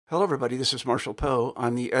Hello, everybody. This is Marshall Poe.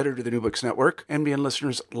 I'm the editor of the New Books Network. NBN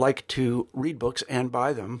listeners like to read books and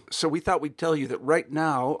buy them. So we thought we'd tell you that right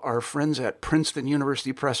now, our friends at Princeton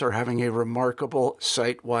University Press are having a remarkable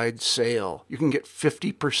site-wide sale. You can get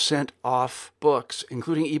 50% off books,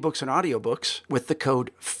 including ebooks and audiobooks, with the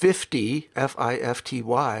code 50,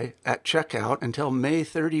 F-I-F-T-Y, at checkout until May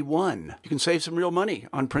 31. You can save some real money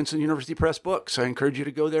on Princeton University Press books. I encourage you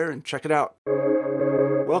to go there and check it out.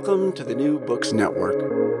 Welcome to the New Books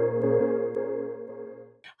Network.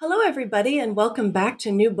 Hello, everybody, and welcome back to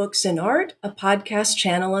New Books in Art, a podcast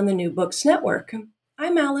channel on the New Books Network.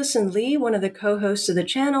 I'm Allison Lee, one of the co-hosts of the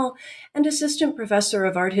channel and assistant professor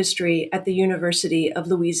of art history at the University of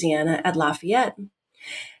Louisiana at Lafayette.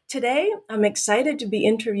 Today, I'm excited to be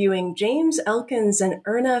interviewing James Elkins and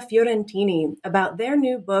Erna Fiorentini about their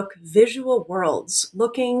new book, Visual Worlds,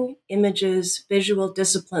 Looking, Images, Visual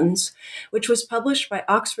Disciplines, which was published by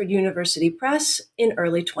Oxford University Press in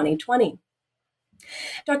early 2020.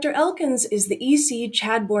 Dr. Elkins is the E.C.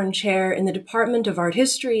 Chadbourne Chair in the Department of Art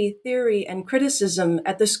History, Theory, and Criticism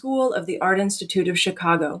at the School of the Art Institute of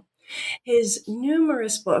Chicago. His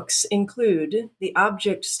numerous books include The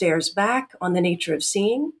Object Stares Back on the Nature of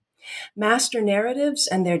Seeing, Master Narratives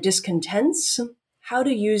and Their Discontents, How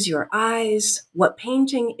to Use Your Eyes, What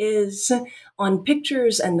Painting Is, On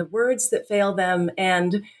Pictures and the Words That Fail Them,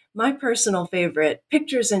 and my personal favorite,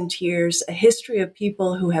 Pictures and Tears, A History of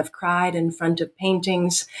People Who Have Cried in Front of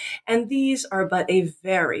Paintings, and these are but a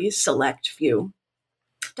very select few.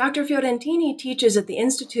 Dr. Fiorentini teaches at the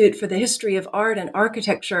Institute for the History of Art and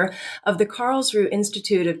Architecture of the Karlsruhe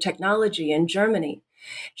Institute of Technology in Germany.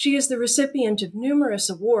 She is the recipient of numerous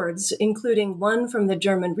awards, including one from the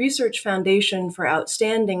German Research Foundation for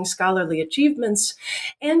Outstanding Scholarly Achievements,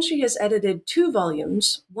 and she has edited 2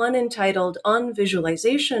 volumes, one entitled On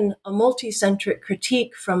Visualization, a multicentric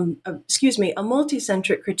critique beyond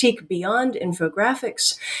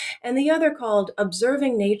infographics, and the other called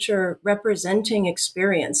Observing Nature, Representing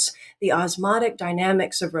Experience, the Osmotic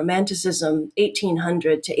Dynamics of Romanticism,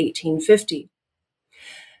 1800 to 1850.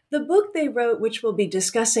 The book they wrote, which we'll be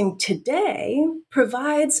discussing today,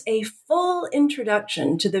 provides a full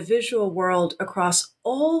introduction to the visual world across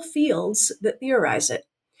all fields that theorize it.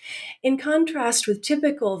 In contrast with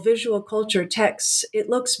typical visual culture texts, it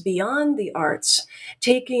looks beyond the arts,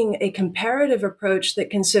 taking a comparative approach that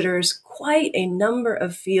considers quite a number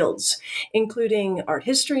of fields, including art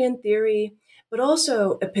history and theory, but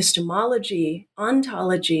also epistemology,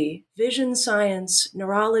 ontology, vision science,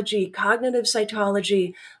 neurology, cognitive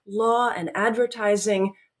cytology, law and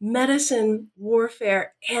advertising, medicine,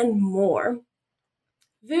 warfare, and more.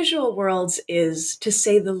 Visual Worlds is, to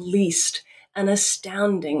say the least, an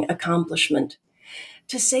astounding accomplishment.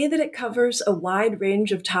 To say that it covers a wide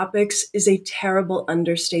range of topics is a terrible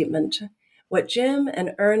understatement. What Jim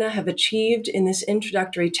and Erna have achieved in this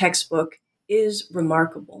introductory textbook is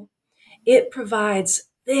remarkable. It provides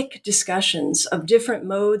thick discussions of different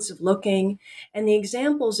modes of looking, and the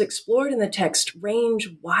examples explored in the text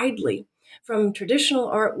range widely, from traditional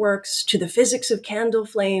artworks to the physics of candle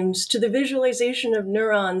flames to the visualization of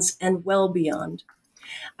neurons and well beyond.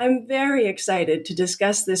 I'm very excited to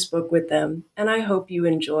discuss this book with them, and I hope you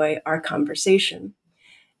enjoy our conversation.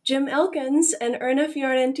 Jim Elkins and Erna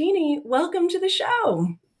Fiorentini, welcome to the show.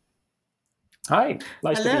 Hi,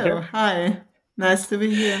 nice to be here. Hello, hi, nice to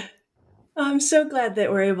be here. I'm so glad that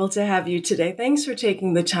we're able to have you today. Thanks for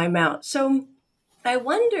taking the time out. So I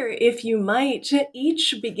wonder if you might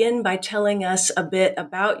each begin by telling us a bit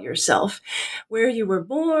about yourself, where you were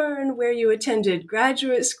born, where you attended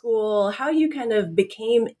graduate school, how you kind of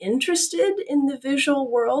became interested in the visual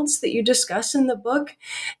worlds that you discuss in the book.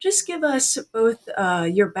 Just give us both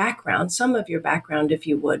your background, some of your background, if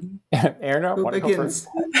you would. Erna, Who want to go begins? first?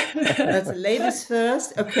 That's ladies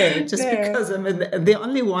first. Okay, just There. because I'm the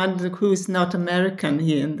only one who's not American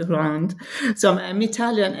here in the round. So I'm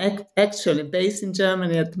Italian, actually, based in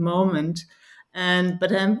Germany at the moment.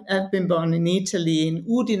 But I've been born in Italy, in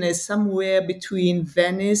Udine, somewhere between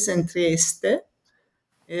Venice and Trieste.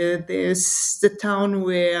 There's the town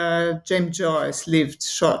where James Joyce lived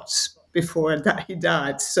short before he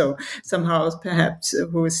died. So somehow, perhaps,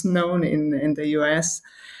 who is known in the US.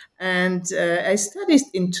 And I studied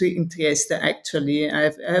in Trieste, actually.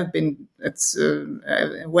 I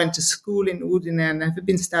went to school in Udine, and I've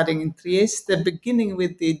been studying in Trieste, beginning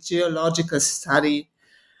with the geological study,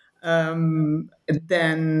 then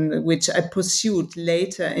which I pursued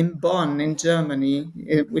later in Bonn, in Germany,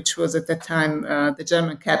 which was at that time the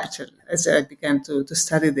German capital, as I began to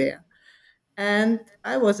study there. And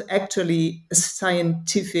I was actually a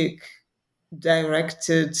scientific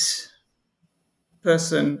directed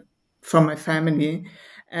person from my family.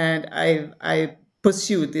 And I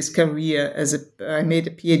pursued this career I made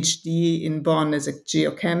a PhD in Bonn as a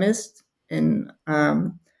geochemist in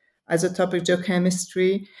isotopic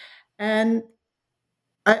geochemistry. And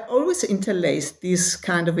I always interlaced this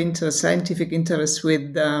kind of scientific interest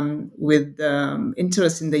with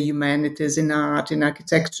interest in the humanities, in art, in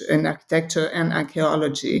architecture and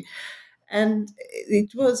archaeology. And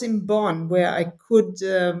it was in Bonn where I could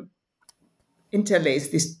interlace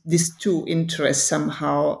these two interests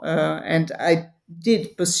somehow. And I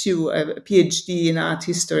did pursue a PhD in art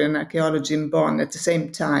history and archaeology in Bonn at the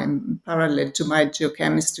same time, parallel to my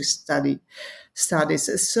geochemistry studies.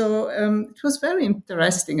 So it was very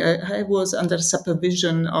interesting. I was under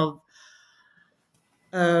supervision of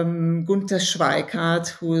Gunther Schweikart,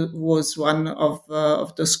 who was one of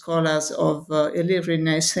the scholars of early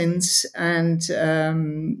Renaissance, and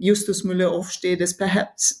Justus Müller-Ofsted is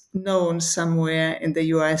perhaps known somewhere in the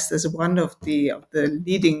US as one of the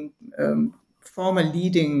leading, former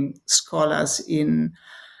leading scholars in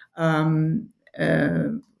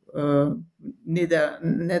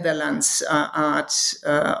Netherlands art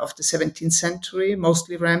of the 17th century,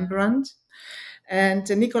 mostly Rembrandt. And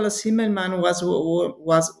Nicholas Himmelmann was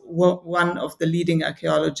one of the leading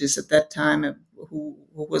archaeologists at that time who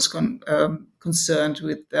was concerned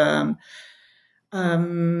with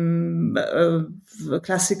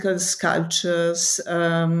classical sculptures,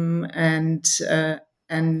 and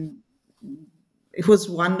it was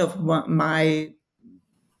one of my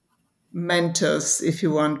mentors, if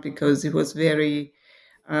you want, because he was very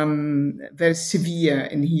very severe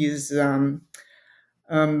in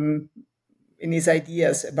his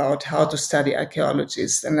ideas about how to study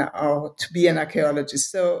archaeologists and how to be an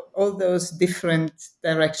archaeologist. So all those different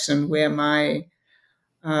directions were my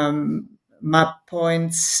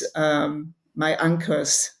points, my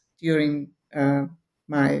anchors during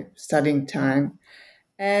my studying time.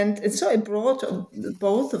 And so I brought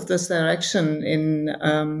both of those directions in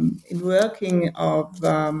working in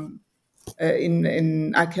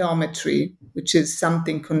archaeometry, which is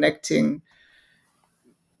something connecting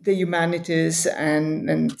the humanities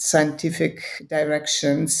and scientific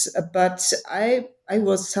directions. But I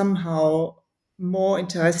was somehow more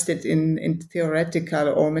interested in theoretical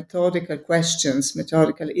or methodical questions,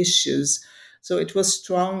 methodical issues. So it was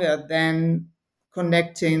stronger than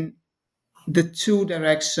connecting the two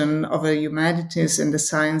directions of the humanities and the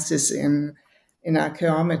sciences in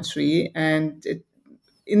archaeometry. And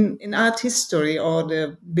in art history or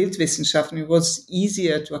the Bildwissenschaften, it was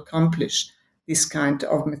easier to accomplish this kind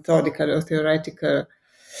of methodical or theoretical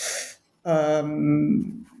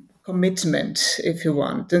commitment, if you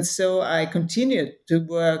want. And so I continued to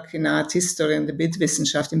work in art history and the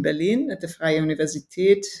Bildwissenschaft in Berlin at the Freie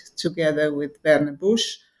Universität, together with Werner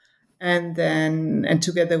Busch, and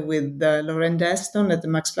together with Lorraine Daston at the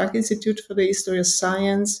Max Planck Institute for the History of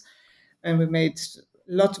Science. And we made a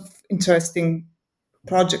lot of interesting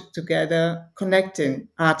projects together, connecting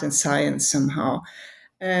art and science somehow.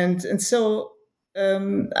 And so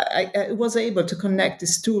I was able to connect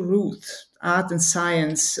these two roots, art and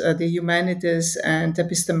science, the humanities and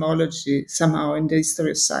epistemology, somehow in the history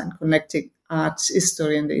of science, connecting art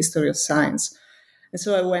history and the history of science. And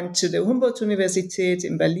so I went to the Humboldt-Universität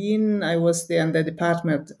in Berlin. I was there in the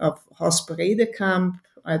department of Horst Bredekamp,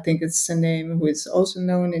 I think it's the name, who is also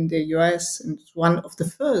known in the US, and one of the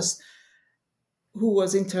first who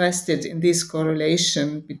was interested in this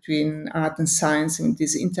correlation between art and science, and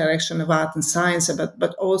this interaction of art and science,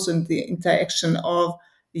 but also in the interaction of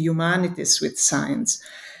the humanities with science.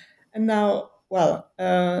 And now,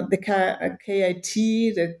 the KIT,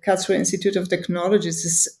 the Karlsruhe Institute of Technologies,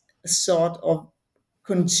 is a sort of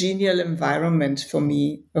congenial environment for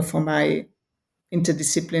me, or for my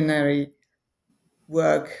interdisciplinary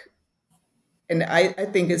work. And I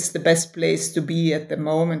think it's the best place to be at the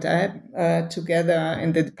moment. I am together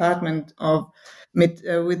in the department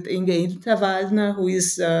with Inge Hinterwaldner, who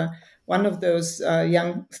is one of those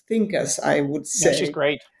young thinkers, I would say. Yeah, she's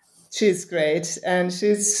great. She's great. And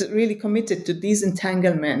she's really committed to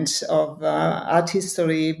disentanglement of art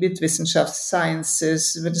history, Bildwissenschaft,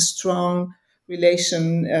 sciences, with a strong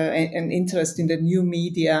relation and interest in the new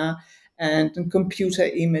media and computer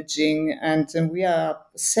imaging. And we are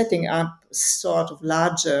setting up sort of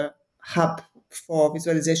larger hub for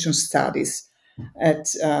visualization studies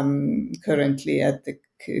currently at the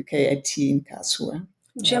KIT in Karlsruhe.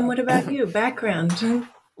 Jim, what about you? Background?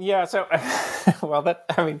 Yeah, so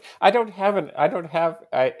I don't have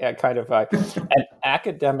a kind of an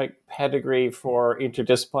academic pedigree for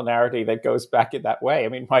interdisciplinarity that goes back in that way. I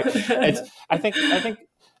mean, I think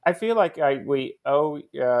I feel like we owe,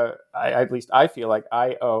 at least I feel like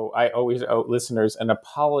I always owe listeners an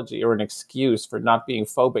apology or an excuse for not being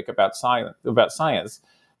phobic about science.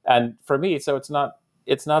 And for me, so it's not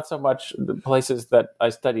so much the places that I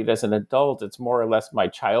studied as an adult. It's more or less my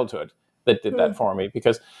childhood that did that for me.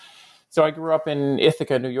 Because so I grew up in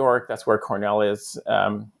Ithaca, New York. That's where Cornell is.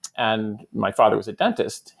 And my father was a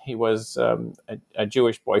dentist. He was a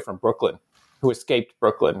Jewish boy from Brooklyn who escaped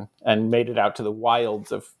Brooklyn and made it out to the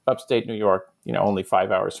wilds of upstate New York, only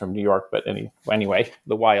 5 hours from New York, but anyway,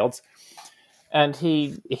 the wilds. And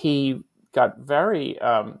he got very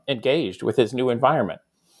engaged with his new environment.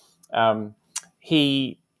 Our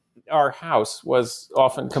house was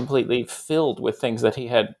often completely filled with things that he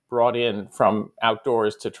had brought in from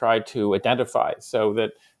outdoors to try to identify, so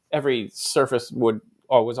that every surface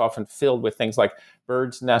was often filled with things like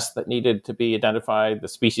birds' nests that needed to be identified, the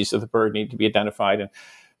species of the bird needed to be identified, and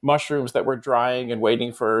mushrooms that were drying and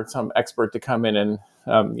waiting for some expert to come in and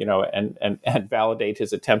and validate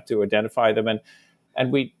his attempt to identify them.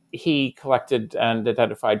 And he collected and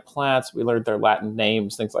identified plants. We learned their Latin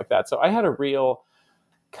names, things like that. So I had a real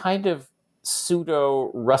kind of pseudo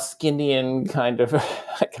Ruskinian kind of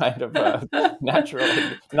natural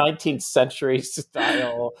 19th century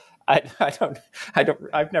style.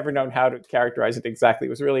 I've never known how to characterize it exactly. It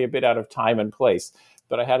was really a bit out of time and place,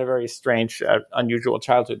 but I had a very strange, unusual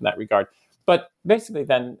childhood in that regard. But basically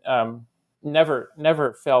then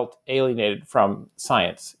never felt alienated from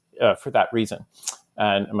science for that reason.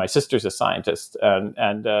 And my sister's a scientist,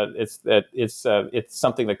 and it's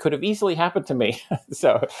something that could have easily happened to me.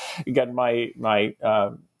 So again, my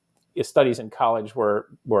studies in college were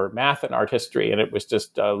math and art history, and it was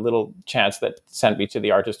just a little chance that sent me to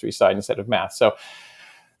the art history side instead of math. So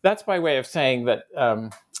that's my way of saying that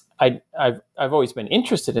I've always been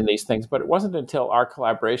interested in these things, but it wasn't until our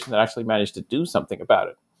collaboration that I actually managed to do something about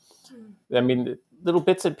it. I mean, little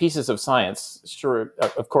bits and pieces of science, sure,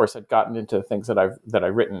 of course, I'd gotten into things that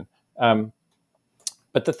I've written.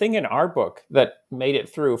 But the thing in our book that made it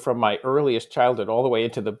through from my earliest childhood all the way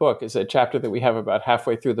into the book is a chapter that we have about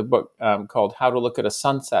halfway through the book called "How to Look at a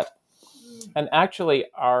Sunset." And actually,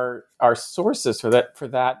 our sources for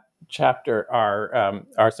that chapter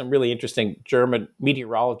are some really interesting German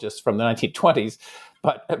meteorologists from the 1920s.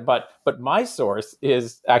 But my source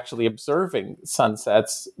is actually observing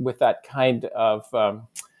sunsets with that kind of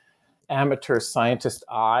amateur scientist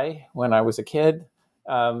eye when I was a kid,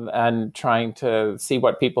 and trying to see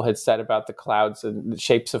what people had said about the clouds and the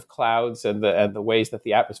shapes of clouds and the ways that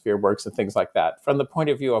the atmosphere works and things like that from the point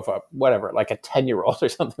of view of a 10-year-old or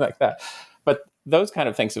something like that. But those kind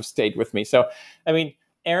of things have stayed with me. So, I mean,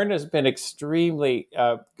 Erin has been extremely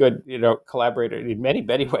good, collaborator in many,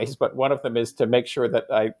 many ways. But one of them is to make sure that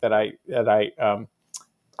I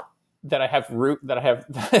to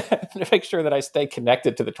make sure that I stay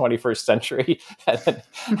connected to the 21st century and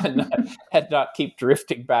not keep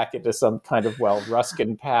drifting back into some kind of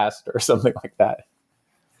Ruskin past or something like that.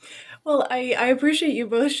 Well, I appreciate you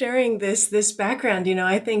both sharing this background.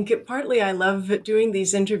 I think partly I love doing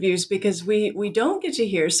these interviews because we don't get to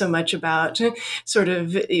hear so much about sort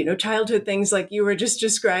of, childhood things like you were just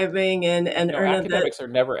describing and Erna, academics are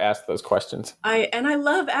never asked those questions. I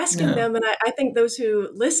love asking them. And I think those who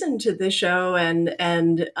listen to the show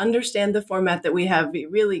and understand the format that we have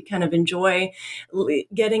really kind of enjoy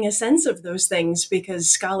getting a sense of those things, because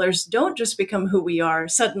scholars don't just become who we are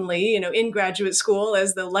suddenly, in graduate school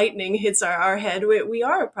as the lightning hits our head. We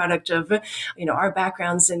are a product of, our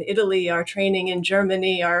backgrounds in Italy, our training in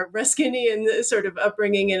Germany, our Ruskinian sort of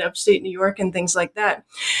upbringing in upstate New York and things like that.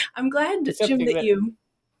 I'm glad, Jim, that you...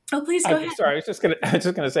 Oh, please go ahead. Sorry, I was just going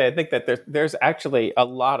to say, I think that there's actually a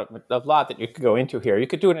lot that you could go into here. You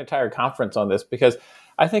could do an entire conference on this, because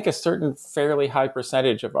I think a certain fairly high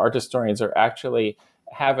percentage of art historians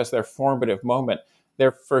have as their formative moment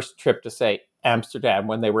their first trip to, say, Amsterdam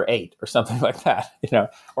when they were 8 or something like that,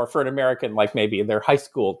 or for an American, like maybe their high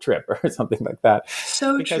school trip or something like that.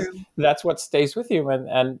 So because true. That's what stays with you.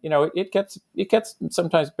 And it gets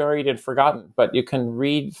sometimes buried and forgotten, but you can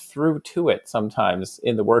read through to it sometimes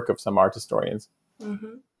in the work of some art historians.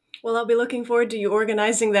 Mm-hmm. Well, I'll be looking forward to you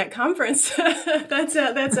organizing that conference.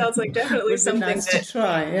 that sounds like definitely something nice to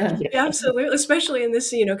try. Yeah, absolutely. Especially in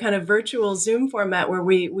this, kind of virtual Zoom format where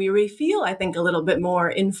we feel, I think, a little bit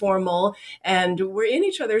more informal, and we're in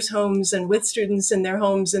each other's homes and with students in their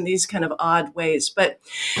homes in these kind of odd ways. But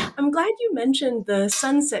I'm glad you mentioned the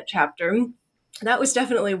sunset chapter, That was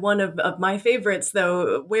definitely one of my favorites,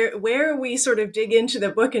 though, where we sort of dig into the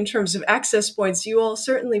book in terms of access points. You all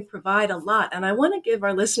certainly provide a lot. And I want to give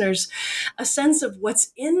our listeners a sense of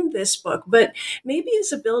what's in this book. But maybe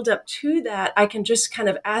as a build up to that, I can just kind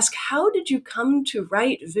of ask, how did you come to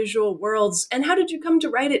write Visual Worlds, and how did you come to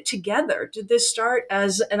write it together? Did this start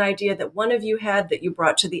as an idea that one of you had that you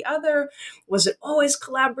brought to the other? Was it always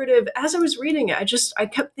collaborative? As I was reading it, I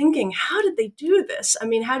kept thinking, how did they do this? I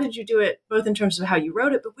mean, how did you do it both in terms of how you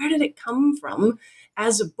wrote it, but where did it come from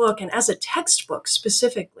as a book and as a textbook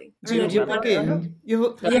specifically? You begin.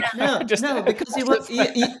 No, because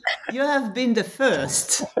you have been the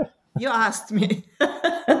first. You asked me.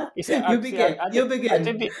 You begin.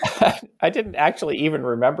 I didn't actually even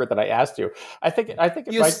remember that I asked you. I think it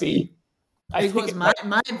might be.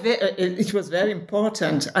 It was very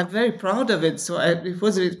important. I'm very proud of it. So I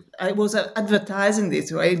was advertising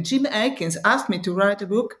this way. Jim Atkins asked me to write a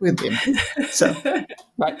book with him. So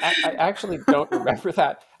I actually don't remember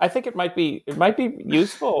that. I think it might be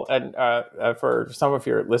useful and for some of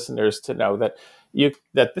your listeners to know that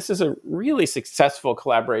this is a really successful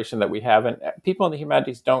collaboration that we have, and people in the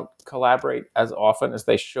humanities don't collaborate as often as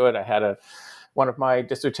they should. I had one of my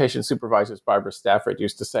dissertation supervisors, Barbara Stafford,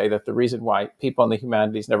 used to say that the reason why people in the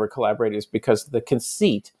humanities never collaborate is because the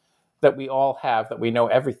conceit that we all have that we know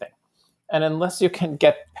everything. And unless you can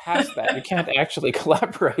get past that, you can't actually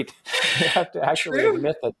collaborate. You have to actually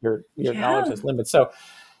admit that your knowledge has limits. So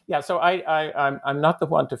I'm not the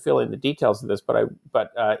one to fill in the details of this, but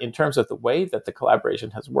in terms of the way that the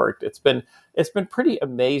collaboration has worked, it's been pretty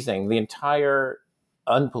amazing. The entire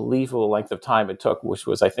unbelievable length of time it took, which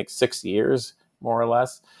was I think 6 years, more or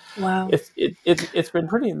less. Wow. It's been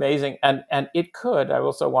pretty amazing, and it could. I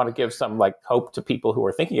also want to give some hope to people who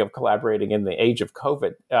are thinking of collaborating in the age of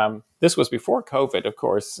COVID. This was before COVID, of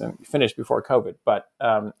course, and finished before COVID, but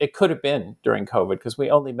it could have been during COVID because we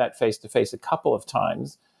only met face to face a couple of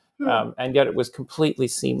times, and yet it was completely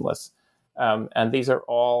seamless. And these are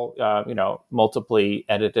all, multiply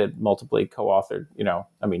edited, multiply co-authored,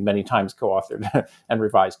 many times co-authored and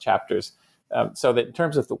revised chapters. So that in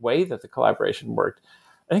terms of the way that the collaboration worked,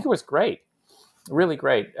 I think it was great, really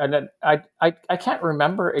great. And then I can't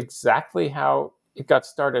remember exactly how it got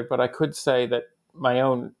started, but I could say that my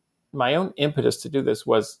own impetus to do this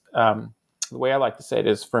was, the way I like to say it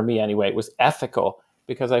is, for me anyway, it was ethical,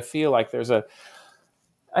 because I feel like there's an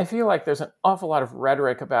awful lot of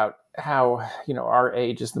rhetoric about how, our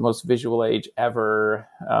age is the most visual age ever,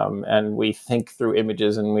 and we think through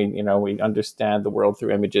images, and we understand the world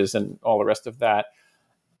through images and all the rest of that.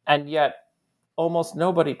 And yet almost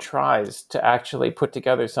nobody tries to actually put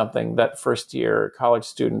together something that first-year college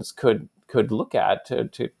students could look at to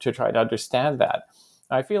try to understand that.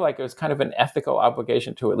 I feel like it was kind of an ethical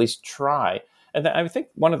obligation to at least try. And I think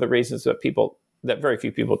one of the reasons that very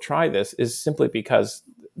few people try this is simply because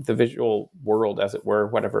the visual world, as it were,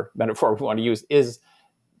 whatever metaphor we want to use, is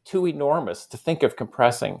too enormous to think of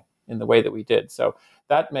compressing in the way that we did. So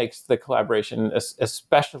that makes the collaboration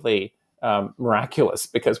especially miraculous,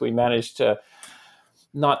 because we managed to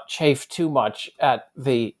not chafe too much at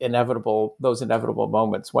those inevitable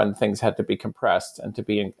moments when things had to be compressed and to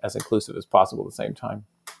be as inclusive as possible at the same time.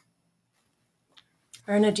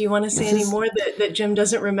 Erna, do you want to say any more that Jim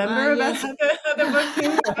doesn't remember about how the book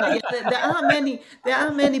came about? There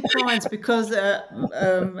are many points, because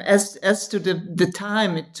as to the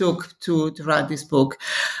time it took to write this book,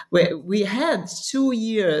 we had 2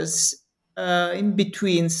 years in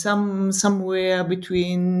between, somewhere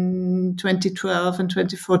between 2012 and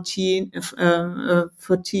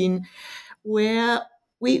 2014, where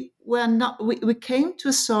we came to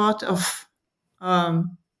a sort of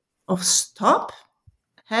stop,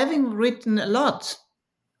 having written a lot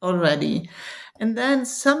already. And then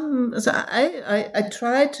I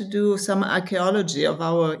tried to do some archaeology of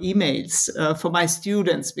our emails for my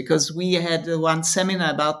students, because we had one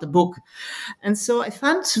seminar about the book. And so I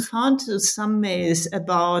found some mails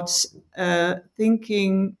about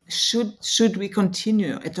thinking, should we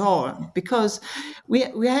continue at all? Because we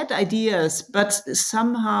had ideas, but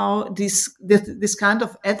somehow this kind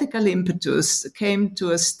of ethical impetus came to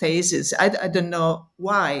a stasis. I don't know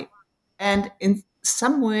why. And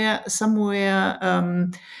somewhere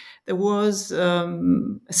there was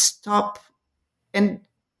a stop, and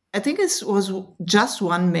I think it was just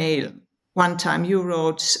one mail. One time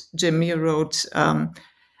Jim, you wrote,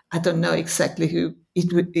 I don't know exactly who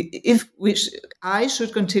I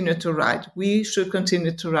should continue to write. We should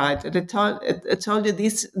continue to write. And I told you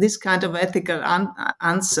this kind of ethical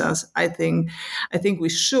answers. I think we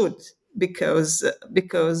should, because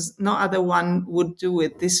no other one would do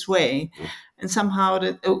it this way. And somehow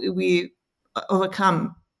that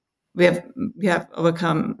overcome. We have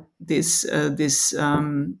overcome this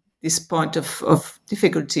point of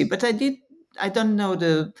difficulty. But I don't know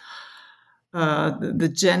the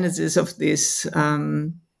genesis of this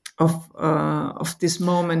of this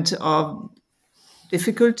moment of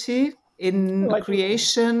difficulty in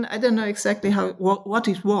creation. I don't know exactly what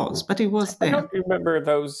it was, but it was there. I don't remember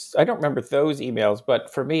those emails,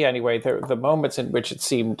 but for me anyway, the moments in which it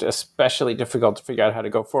seemed especially difficult to figure out how to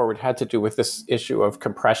go forward had to do with this issue of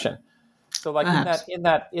compression. So like in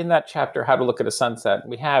that chapter, How to Look at a Sunset,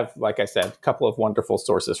 we have, like I said, a couple of wonderful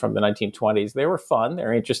sources from the 1920s. They were fun,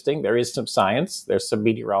 they're interesting, there is some science, there's some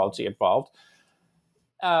meteorology involved.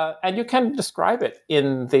 And you can describe it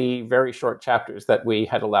in the very short chapters that we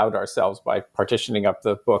had allowed ourselves by partitioning up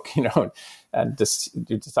the book, and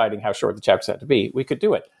deciding how short the chapters had to be. We could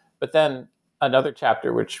do it. But then another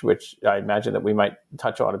chapter, which I imagine that we might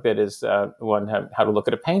touch on a bit, is one, How to Look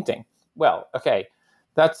at a Painting. Well, okay,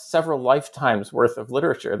 that's several lifetimes worth of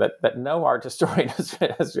literature that no art historian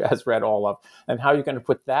has read all of. And how are you going to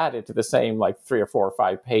put that into the same 3 or 4 or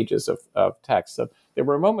 5 pages of text? So there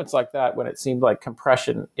were moments like that when it seemed like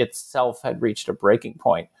compression itself had reached a breaking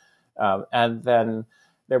point. And then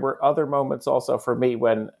there were other moments also for me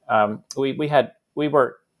when we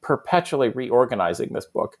were perpetually reorganizing this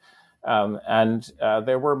book. And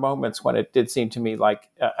there were moments when it did seem to me like,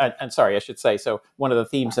 I should say, so one of the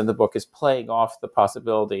themes in the book is playing off the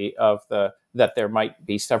possibility of that there might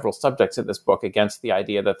be several subjects in this book against the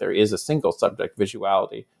idea that there is a single subject,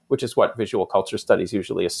 visuality, which is what visual culture studies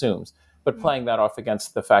usually assumes, but playing that off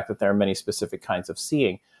against the fact that there are many specific kinds of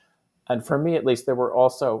seeing. And for me, at least, there were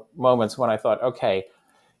also moments when I thought, okay,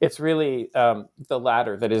 it's really the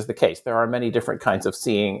latter that is the case. There are many different kinds of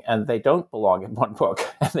seeing, and they don't belong in one book.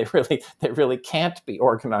 And they really can't be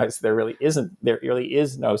organized. There really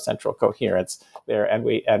is no central coherence there, and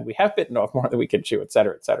we have bitten off more than we can chew, et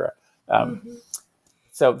cetera, et cetera.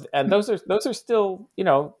 So, and those are still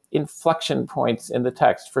inflection points in the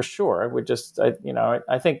text for sure.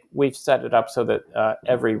 I think we've set it up so that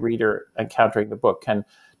every reader encountering the book can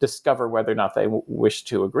discover whether or not they wish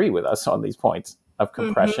to agree with us on these points of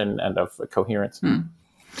compression and of coherence. Well,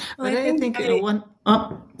 I think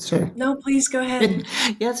sorry. No, please go ahead.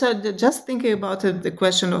 So just thinking about the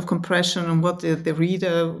question of compression and what the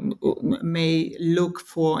reader may look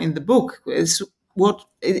for in the book is what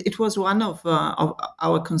it was one of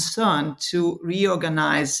our concern to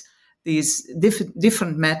reorganize these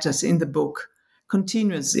different matters in the book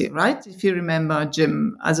continuously, right? If you remember,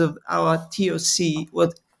 Jim, as of our TOC,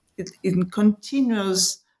 what in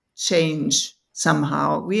continuous change.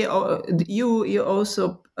 Somehow, you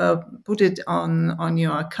also put it on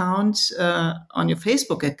your account, on your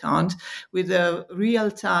Facebook account, with a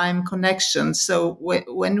real-time connection. So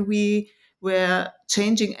when we were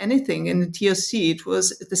changing anything in the TOC, it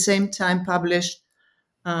was at the same time published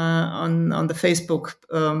on the Facebook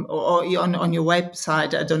or on your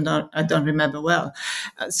website. I don't remember well.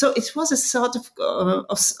 So it was a sort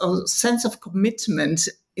of sense of commitment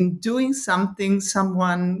in doing something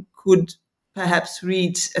someone could perhaps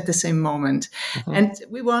read at the same moment. And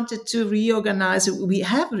we wanted to reorganize. We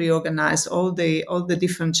have reorganized all the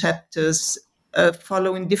different chapters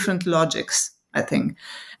following different logics, I think.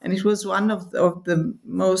 And it was one of the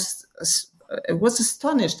most, I was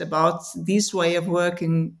astonished about this way of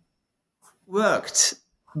worked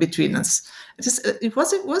between us. Was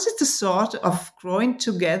it a sort of growing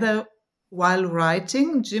together while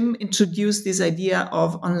writing? Jim introduced this idea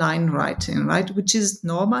of online writing, right? Which is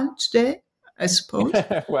normal today, I suppose.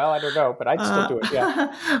 Well, I don't know, but I'd still do it,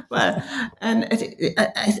 yeah. Well, and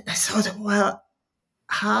I thought, well,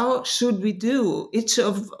 how should we do? Each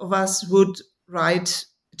of us would write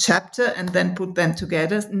a chapter and then put them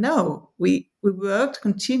together. No, we worked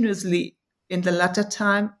continuously in the latter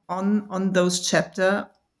time on those chapters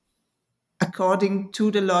according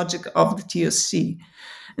to the logic of the TOC.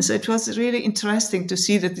 And so it was really interesting to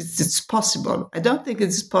see that it's possible. I don't think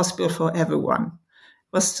it's possible for everyone.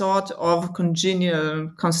 Was sort of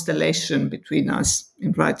congenial constellation between us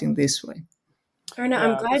in writing this way. Erna,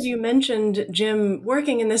 I'm glad you mentioned Jim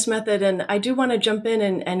working in this method, and I do want to jump in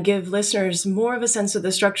and give listeners more of a sense of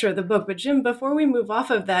the structure of the book. But Jim, before we move off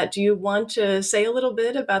of that, do you want to say a little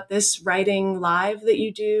bit about this writing live that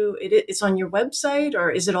you do? It's on your website,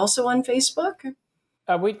 or is it also on Facebook?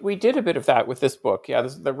 We did a bit of that with this book. Yeah,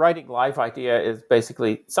 the writing live idea is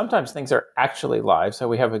basically, sometimes things are actually live. So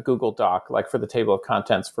we have a Google Doc, like for the table of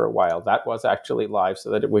contents for a while. That was actually live, so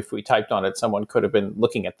that if we typed on it, someone could have been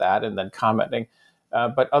looking at that and then commenting.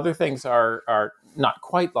 But other things are not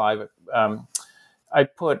quite live. I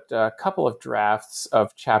put a couple of drafts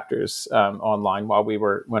of chapters online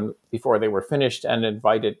before they were finished, and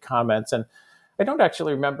invited comments. And I don't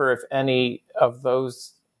actually remember if any of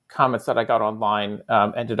those comments that I got online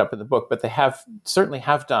ended up in the book, but they certainly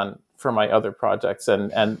have done for my other projects.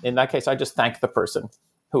 And in that case, I just thanked the person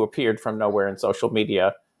who appeared from nowhere in social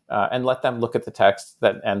media and let them look at the text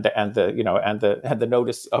and the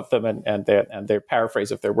notice of them and their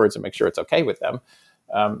paraphrase of their words and make sure it's okay with them.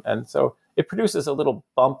 And so it produces a little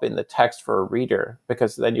bump in the text for a reader,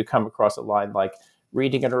 because then you come across a line like,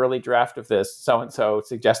 reading an early draft of this, so-and-so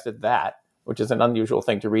suggested that, which is an unusual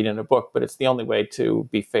thing to read in a book, but it's the only way to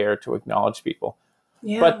be fair to acknowledge people.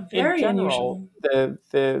 Yeah, but very in general,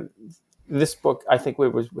 unusual. This book, I think,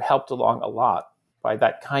 was helped along a lot by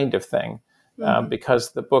that kind of thing,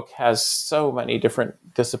 because the book has so many different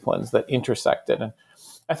disciplines that intersect it. And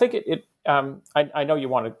I think I know you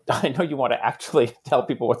want to actually tell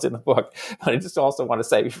people what's in the book, but I just also want to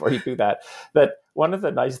say before you do that one of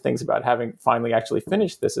the nice things about having finally actually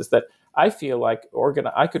finished this is that I feel like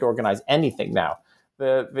I could organize anything now.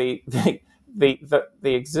 The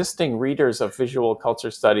existing readers of visual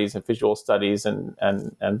culture studies and visual studies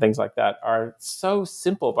and things like that are so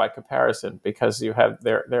simple by comparison, because you have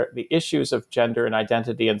the issues of gender and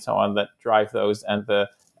identity and so on that drive those, and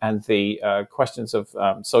the questions of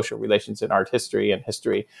social relations in art history and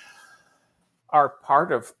history are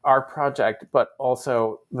part of our project, but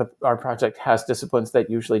also our project has disciplines that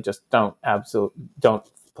usually just don't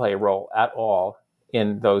play a role at all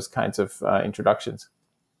in those kinds of introductions.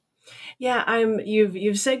 Yeah,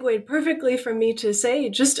 you've segued perfectly for me to say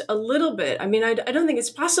just a little bit. I mean, I don't think it's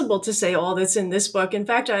possible to say all that's in this book. In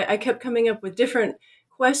fact, I kept coming up with different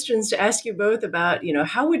questions to ask you both about,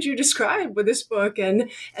 how would you describe with this book and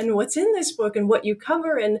what's in this book and what you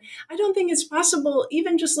cover. And I don't think it's possible,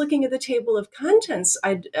 even just looking at the table of contents,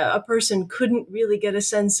 a person couldn't really get a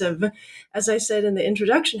sense of, as I said in the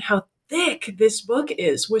introduction, how thick this book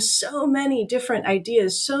is, with so many different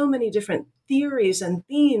ideas, so many different theories and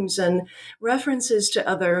themes and references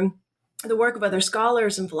to the work of other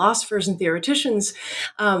scholars and philosophers and theoreticians.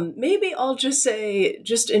 Maybe I'll just say,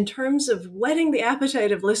 just in terms of whetting the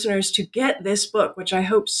appetite of listeners to get this book, which I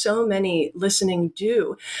hope so many listening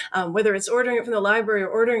do, whether it's ordering it from the library or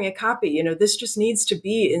ordering a copy, this just needs to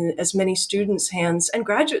be in as many students' hands and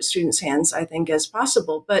graduate students' hands, I think, as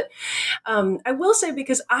possible. But I will say,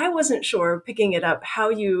 because I wasn't sure picking it up how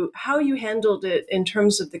you handled it in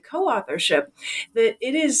terms of the co-authorship, that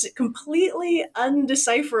it is completely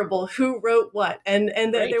undecipherable who wrote what, and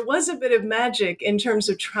there was a bit of magic in terms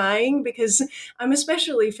of trying, because I'm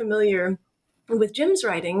especially familiar with Jim's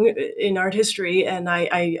writing in art history, and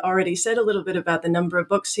I already said a little bit about the number of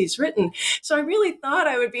books he's written. So I really thought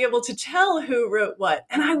I would be able to tell who wrote what,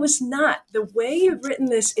 and I was not. The way you've written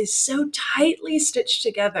this is so tightly stitched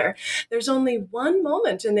together. There's only one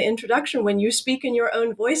moment in the introduction when you speak in your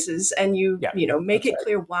own voices, and you make it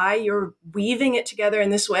clear why you're weaving it together in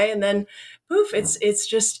this way, and then poof, it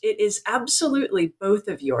is absolutely both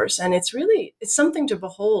of yours, and it's something to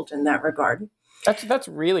behold in that regard. That's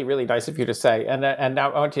really, really nice of you to say. And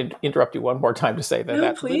now I want to interrupt you one more time to say that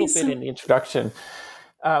little bit in the introduction,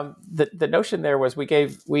 the notion there was we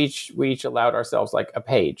each allowed ourselves like a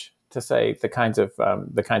page to say the kinds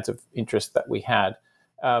of interests that we had,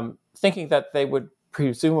 thinking that they would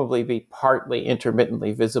presumably be partly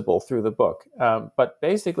intermittently visible through the book. But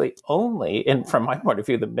basically only, and from my point of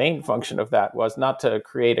view, the main function of that was not to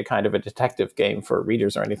create a kind of a detective game for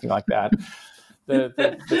readers or anything like that.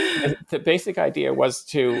 The basic idea was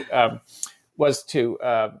to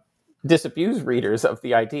disabuse readers of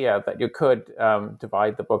the idea that you could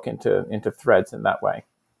divide the book into threads in that way.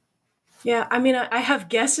 Yeah, I mean, I have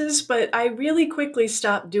guesses, but I really quickly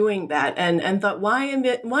stopped doing that and thought, why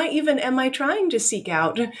even am I trying to seek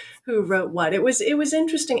out who wrote what? It was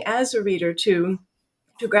interesting as a reader to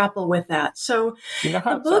grapple with that. So sorry,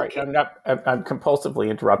 I'm compulsively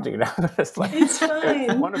interrupting you now. It's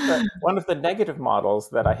fine. One of the negative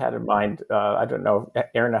models that I had in mind, I don't know,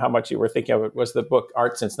 Erin, how much you were thinking of it, was the book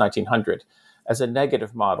Art Since 1900 as a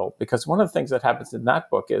negative model, because one of the things that happens in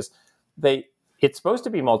that book is it's supposed to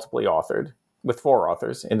be multiply authored, with 4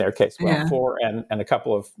 authors in their case. Well, 4 and a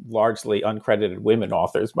couple of largely uncredited women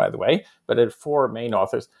authors, by the way, but at 4 main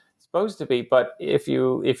authors. Supposed to be, but if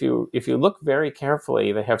you look very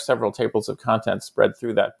carefully, they have several tables of contents spread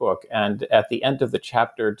through that book, and at the end of the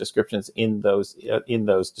chapter descriptions in those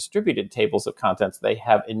distributed tables of contents, they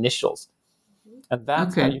have initials, and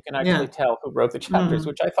that's how you can actually tell who wrote the chapters,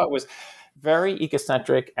 which I thought was very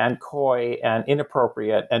egocentric and coy and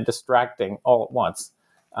inappropriate and distracting all at once,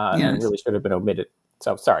 and really should have been omitted.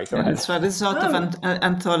 So sorry, go ahead. That's right. It's sort of an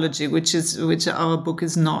anthology, which our book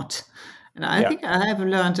is not. And I think I have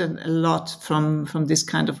learned a lot from this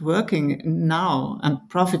kind of working now and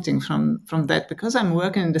profiting from that, because I'm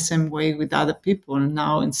working in the same way with other people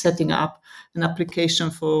now in setting up an application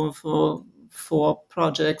for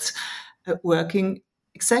projects, working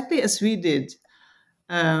exactly as we did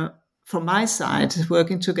from my side,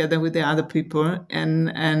 working together with the other people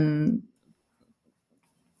and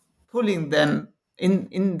pulling them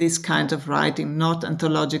in this kind of writing, not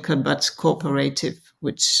anthological but cooperative,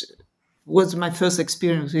 which was my first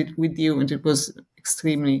experience with you, and it was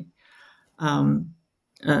extremely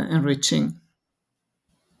enriching.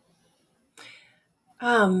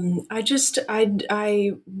 I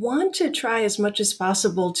want to try as much as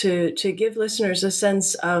possible to give listeners a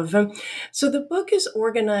sense of, so the book is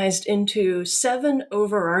organized into 7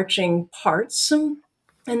 overarching parts.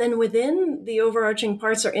 And then within the overarching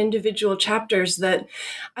parts are individual chapters that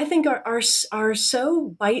I think are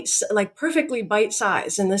so perfectly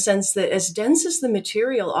bite-sized, in the sense that as dense as the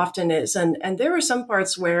material often is, and there are some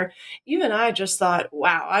parts where even I just thought,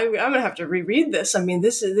 wow, I'm going to have to reread this. I mean,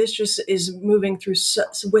 this just is moving through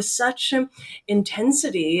with such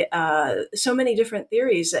intensity, so many different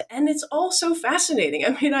theories, and it's all so fascinating.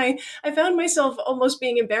 I mean, I found myself almost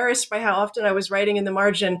being embarrassed by how often I was writing in the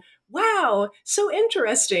margin, wow, so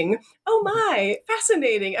interesting. Oh my,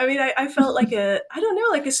 fascinating. I mean, I felt like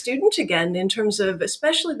like a student again, in terms of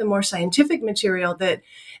especially the more scientific material that,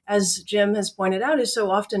 as Jim has pointed out, is so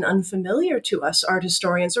often unfamiliar to us art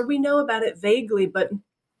historians, or we know about it vaguely, but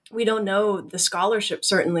we don't know the scholarship.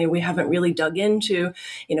 Certainly, we haven't really dug into,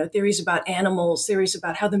 theories about animals, theories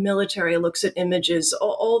about how the military looks at images,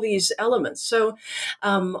 all these elements. So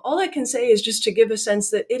all I can say is just to give a sense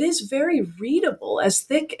that it is very readable, as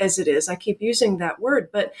thick as it is. I keep using that word,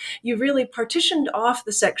 but you really partitioned off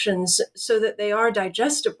the sections so that they are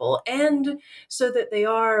digestible, and so that they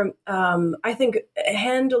are, I think,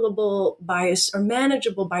 handleable or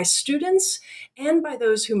manageable by students and by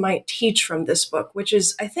those who might teach from this book, which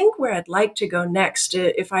is, I think, where I'd like to go next.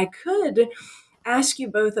 If I could ask you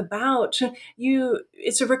both about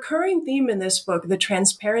it's a recurring theme in this book, the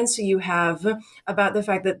transparency you have about the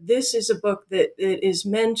fact that this is a book that is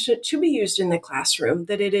meant to be used in the classroom,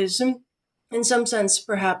 that it is, in some sense,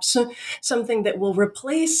 perhaps something that will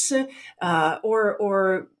replace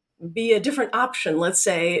or be a different option, let's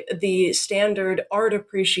say, the standard art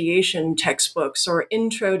appreciation textbooks or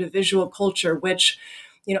intro to visual culture, which,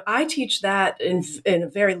 I teach that in a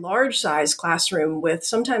very large size classroom with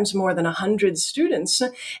sometimes more than 100 students.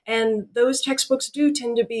 And those textbooks do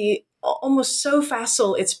tend to be almost so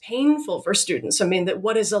facile, it's painful for students. I mean, that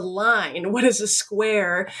what is a line? What is a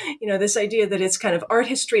square? This idea that it's kind of art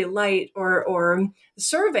history light or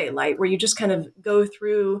survey light, where you just kind of go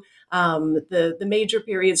through the major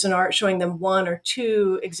periods in art, showing them 1 or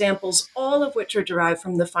 2 examples, all of which are derived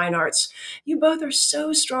from the fine arts. You both are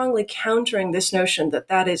so strongly countering this notion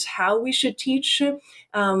that is how we should teach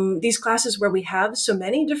these classes, where we have so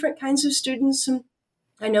many different kinds of students.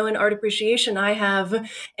 I know in art appreciation, I have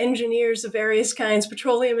engineers of various kinds,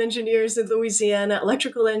 petroleum engineers in Louisiana,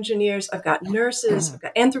 electrical engineers. I've got nurses, I've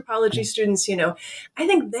got anthropology students. I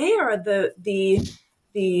think they are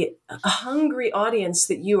the hungry audience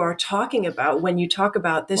that you are talking about when you talk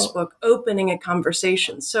about this book opening a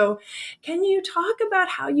conversation. So can you talk about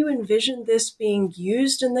how you envision this being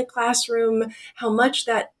used in the classroom, how much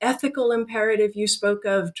that ethical imperative you spoke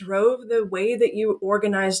of drove the way that you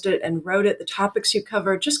organized it and wrote it, the topics you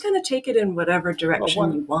covered? Just kind of take it in whatever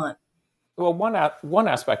direction you want. Well, one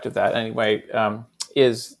aspect of that, anyway,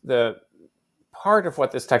 is the part of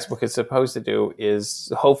what this textbook is supposed to do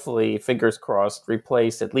is, hopefully, fingers crossed,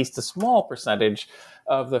 replace at least a small percentage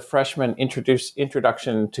of the freshman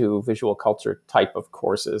introduction to visual culture type of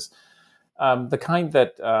courses. The kind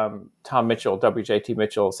that Tom Mitchell, WJT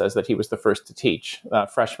Mitchell, says that he was the first to teach,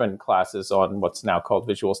 freshman classes on what's now called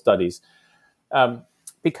visual studies.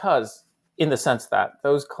 Because in the sense that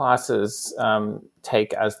those classes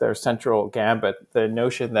take as their central gambit the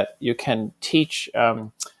notion that you can teach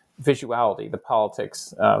visuality, the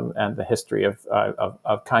politics and the history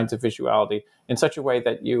of kinds of visuality, in such a way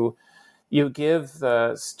that you give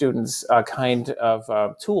the students a kind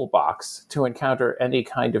of toolbox to encounter any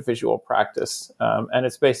kind of visual practice. And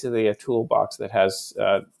it's basically a toolbox that has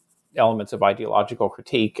elements of ideological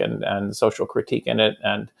critique and social critique in it.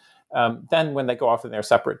 And then when they go off in their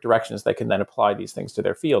separate directions, they can then apply these things to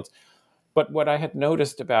their fields. But what I had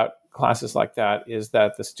noticed about classes like that is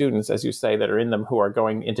that the students, as you say, that are in them who are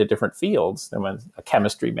going into different fields, than a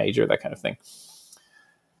chemistry major, that kind of thing,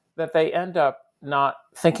 that they end up not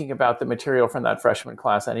thinking about the material from that freshman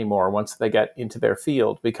class anymore once they get into their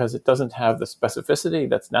field, because it doesn't have the specificity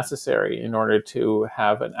that's necessary in order to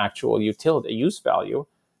have an actual utility, a use value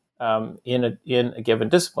in a given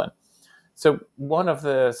discipline. So one of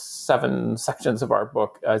the 7 sections of our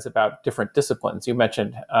book is about different disciplines. You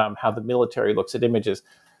mentioned how the military looks at images.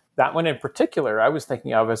 That one in particular, I was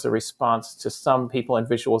thinking of as a response to some people in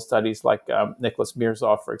visual studies, like Nicholas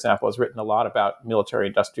Mirzoff, for example, has written a lot about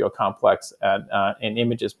military-industrial complex and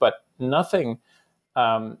images, but nothing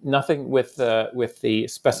with the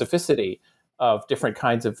specificity of different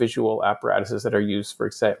kinds of visual apparatuses that are used, for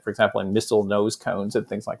example, in missile nose cones and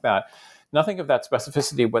things like that. Nothing of that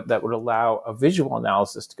specificity that would allow a visual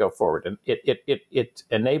analysis to go forward, and it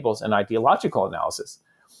enables an ideological analysis.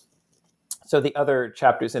 So the other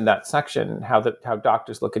chapters in that section, how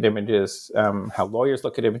doctors look at images, how lawyers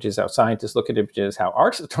look at images, how scientists look at images, how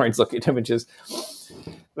art historians look at images.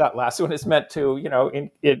 That last one is meant to,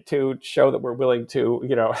 to show that we're willing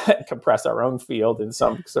to, compress our own field in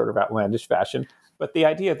some sort of outlandish fashion. But the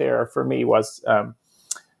idea there for me was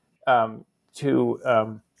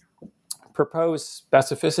to propose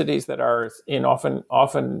specificities that are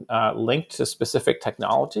often linked to specific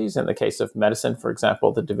technologies. In the case of medicine, for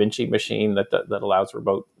example, the Da Vinci machine that allows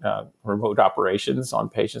remote operations on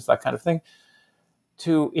patients, that kind of thing,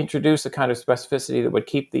 to introduce a kind of specificity that would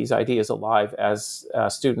keep these ideas alive as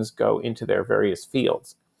students go into their various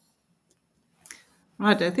fields.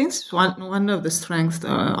 Right, I think it's one of the strengths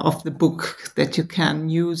of the book, that you can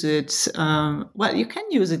use it. You can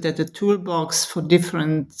use it as a toolbox for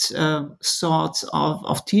different sorts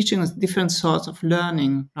of teaching, different sorts of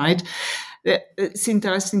learning. Right, it's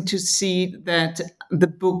interesting to see that the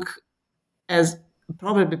book, as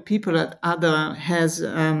probably people have other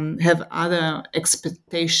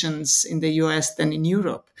expectations in the US than in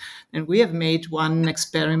Europe. And we have made one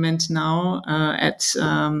experiment now at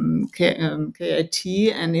KIT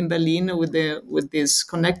and in Berlin with this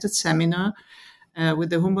connected seminar with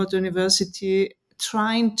the Humboldt University,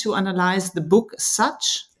 trying to analyze the book as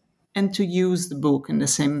such and to use the book at the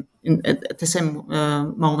same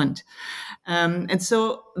moment. And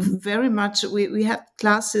so very much we have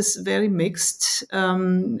classes very mixed,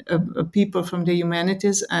 people from the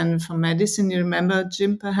humanities and from medicine. You remember,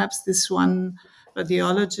 Jim, perhaps this one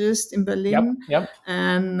radiologist in Berlin, yep.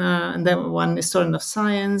 And then one historian of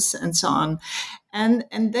science and so on. And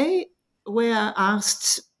they were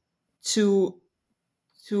asked to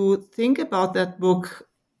think about that book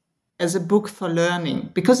as a book for learning,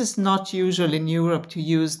 because it's not usual in Europe to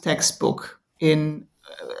use textbook in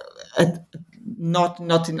not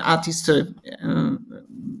in art history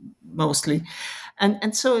mostly,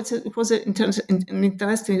 and so it was an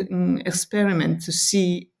interesting experiment to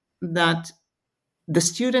see that the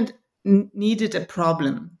student needed a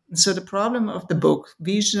problem. So the problem of the book,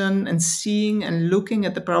 vision and seeing and looking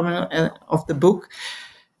at the problem of the book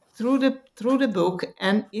through the book,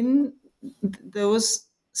 and in those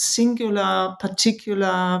singular,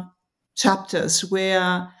 particular chapters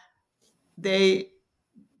where they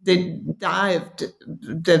were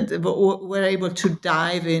able to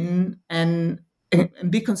dive in and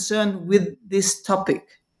be concerned with this topic,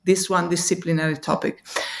 this one disciplinary topic,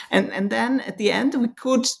 and then at the end we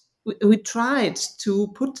tried to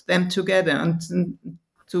put them together and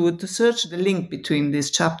to search the link between these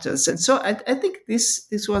chapters. And so I think this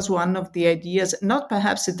was one of the ideas, not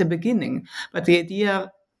perhaps at the beginning, but the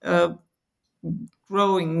idea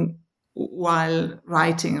growing while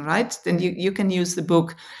writing, right? Then you can use the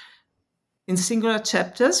book in singular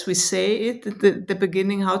chapters. We say it at the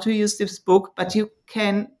beginning, how to use this book, but you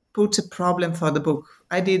can put a problem for the book.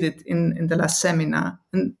 I did it in the last seminar,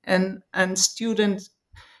 and students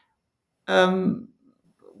were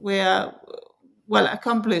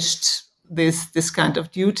accomplished this kind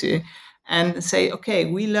of duty, and say, okay,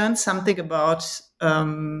 we learned something about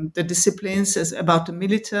the disciplines, about the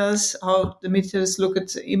militaries, how the militaries look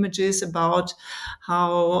at images, about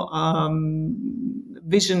how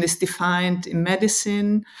vision is defined in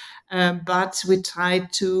medicine, but we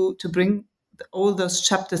tried to bring all those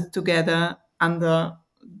chapters together under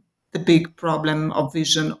the big problem of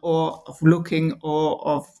vision, or of looking, or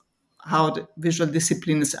of how the visual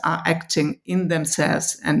disciplines are acting in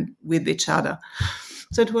themselves and with each other.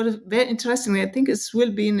 So it was very interesting. I think it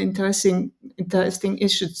will be an interesting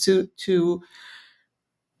issue to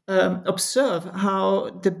observe how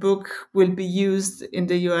the book will be used in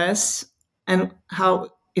the US and how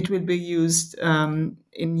it will be used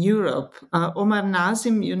in Europe. Omar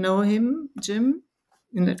Nazim, you know him, Jim,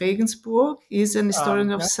 in Regensburg. He's an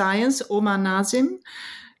historian of science, Omar Nazim.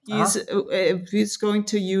 He's going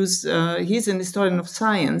to use, he's an historian of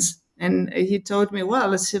science, And he told me,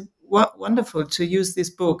 well, it's wonderful to use this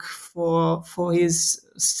book for his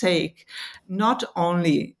sake, not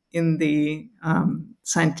only in the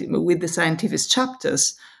with the scientific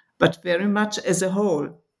chapters, but very much as a whole,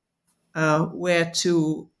 where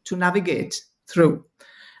to navigate through.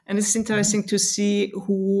 And it's interesting to see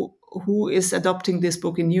who is adopting this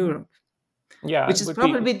book in Europe. Yeah, which is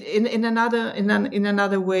probably in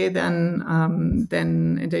another way than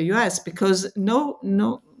in the US, because no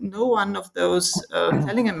one of those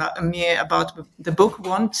telling me about the book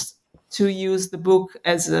wants to use the book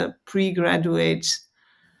as a pre-graduate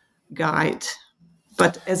guide,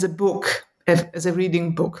 but as a book, as a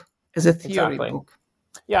reading book, as a theory book.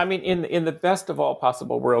 Yeah, I mean, in the best of all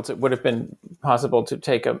possible worlds, it would have been possible to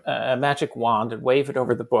take a magic wand and wave it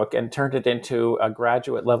over the book and turn it into a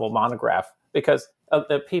graduate level monograph, because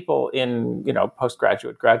the people in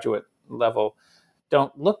postgraduate, graduate level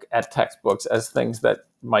don't look at textbooks as things that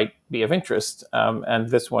might be of interest. And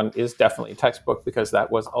this one is definitely a textbook because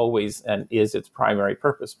that was always and is its primary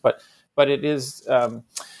purpose. But it is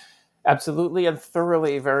absolutely and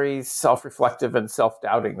thoroughly very self-reflective and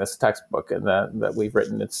self-doubting, this textbook, and that we've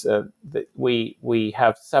written. It's that we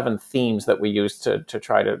have 7 themes that we use to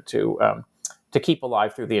try to keep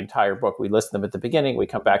alive through the entire book. We list them at the beginning, we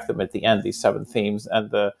come back to them at the end, these 7 themes. And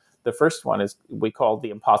the first one is we call the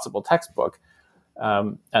impossible textbook.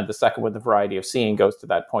 And the second one, the variety of seeing, goes to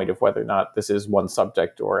that point of whether or not this is one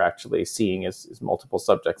subject or actually seeing is multiple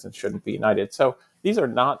subjects and shouldn't be united. So these are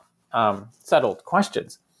not settled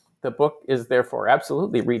questions. The book is therefore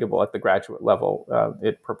absolutely readable at the graduate level.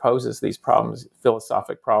 It proposes these problems,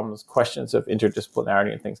 philosophic problems, questions of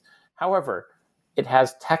interdisciplinarity and things. However, it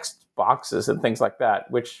has text boxes and things like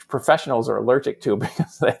that, which professionals are allergic to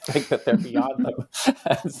because they think that they're beyond them.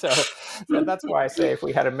 And so that's why I say if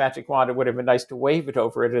we had a magic wand, it would have been nice to wave it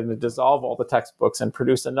over it and to dissolve all the textbooks and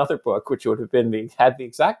produce another book, which would have had the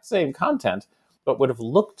exact same content, but would have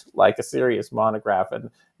looked like a serious monograph and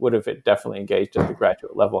would have definitely engaged at the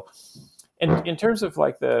graduate level. And in terms of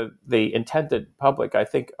like the intended public, I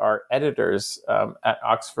think our editors at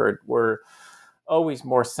Oxford were always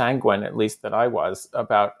more sanguine, at least than I was,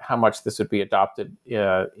 about how much this would be adopted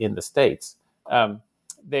in the States.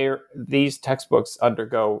 These textbooks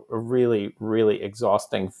undergo a really, really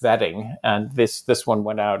exhausting vetting, and this one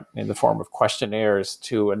went out in the form of questionnaires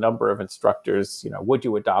to a number of instructors. Would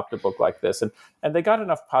you adopt a book like this? And they got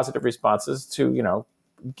enough positive responses to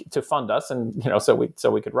fund us, and so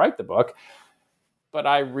we could write the book. But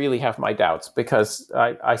I really have my doubts, because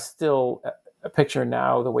I still picture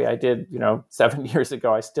now the way I did 7 years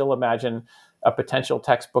ago. I still imagine a potential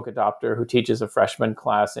textbook adopter who teaches a freshman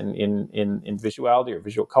class in visuality or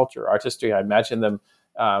visual culture, artistry. I imagine them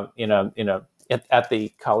at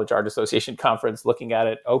the College Art Association conference, looking at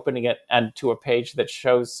it, opening it, and to a page that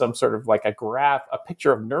shows some sort of like a graph, a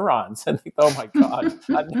picture of neurons, and think, oh my God,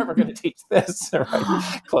 I'm never going to teach this.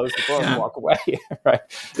 Right? Close the book and walk away. Right?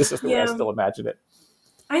 This is the way I still imagine it.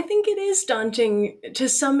 I think it is daunting to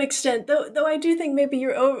some extent, though I do think maybe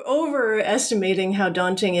you're overestimating how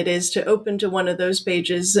daunting it is to open to one of those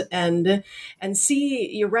pages and see.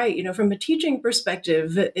 You're right. From a teaching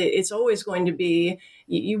perspective, it's always going to be,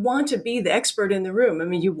 you want to be the expert in the room. I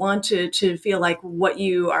mean, you want to feel like what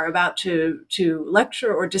you are about to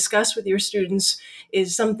lecture or discuss with your students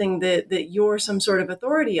is something that you're some sort of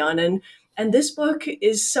authority on. And this book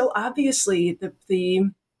is so obviously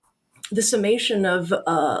the summation of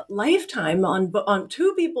a lifetime on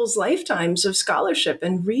 2 people's lifetimes of scholarship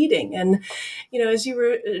and reading. And, as you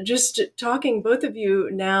were just talking, both of you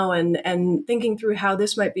now, and thinking through how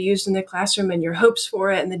this might be used in the classroom and your hopes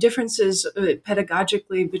for it and the differences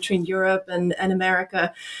pedagogically between Europe and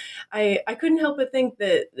America, I couldn't help but think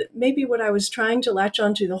that maybe what I was trying to latch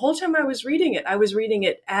onto the whole time I was reading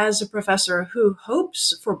it as a professor who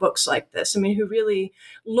hopes for books like this. I mean, who really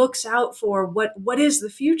looks out for what is the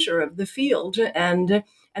future of the field, and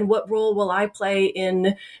what role will I play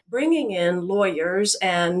in bringing in lawyers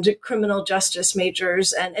and criminal justice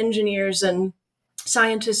majors and engineers and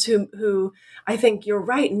scientists who I think you're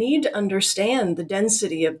right, need to understand the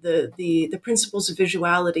density of the principles of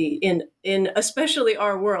visuality in especially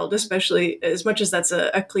our world, especially as much as that's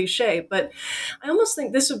a cliche. But I almost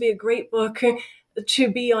think this would be a great book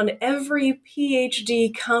to be on every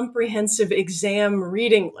PhD comprehensive exam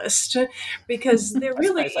reading list, because they're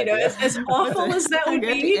really, nice as awful as that would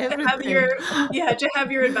be to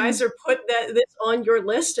have your advisor put this on your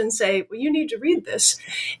list and say, well, you need to read this.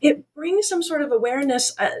 It brings some sort of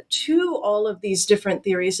awareness to all of these different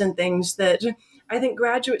theories and things that I think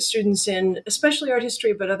graduate students in especially art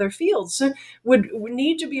history, but other fields would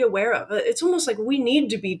need to be aware of. It's almost like we need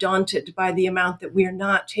to be daunted by the amount that we are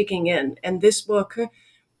not taking in. And this book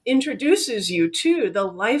introduces you to the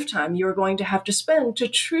lifetime you're going to have to spend to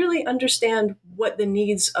truly understand what the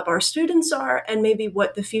needs of our students are and maybe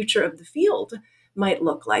what the future of the field might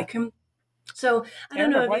look like. So I don't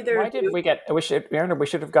know if either. Why did we get? We should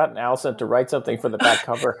have gotten Alison to write something for the back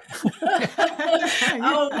cover.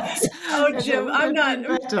 Jim, I'm not.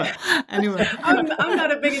 Anyway, I'm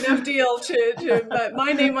not a big enough deal to but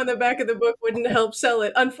my name on the back of the book wouldn't help sell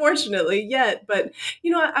it, unfortunately, yet. But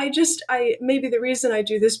I maybe the reason I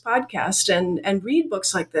do this podcast and read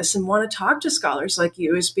books like this and want to talk to scholars like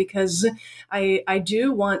you is because I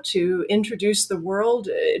do want to introduce the world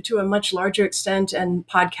to a much larger extent, and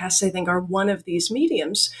podcasts I think are one of these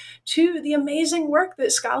mediums to the amazing work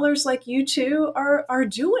that scholars like you two are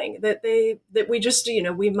doing, that we just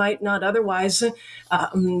we might not otherwise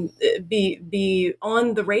be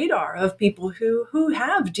on the radar of people who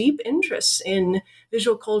have deep interests in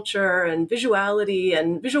visual culture and visuality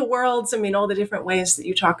and visual worlds. I mean, all the different ways that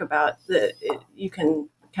you talk about you can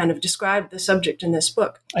kind of describe the subject in this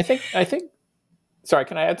book. I think. Sorry,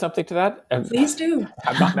 can I add something to that? Please do.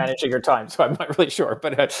 I'm not managing your time, so I'm not really sure.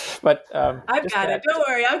 But I've got it. Don't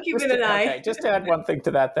worry, I'm keeping an eye. Okay, just to add one thing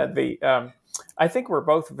to that I think we're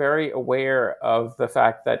both very aware of the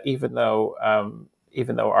fact that even though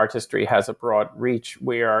art history has a broad reach,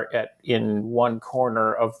 we are in one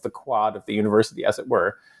corner of the quad of the university, as it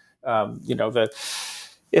were.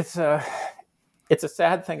 It's a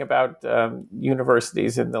sad thing about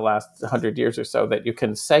universities in the last 100 years or so that you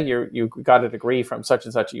can say you got a degree from such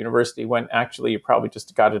and such a university when actually you probably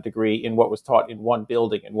just got a degree in what was taught in one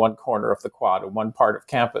building, in one corner of the quad, in one part of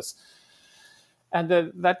campus. And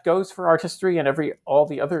that goes for art history and all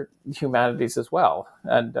the other humanities as well,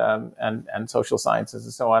 and social sciences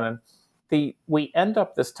and so on. And we end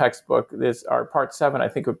up this textbook, our part 7, I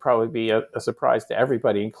think would probably be a surprise to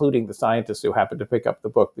everybody, including the scientists who happen to pick up the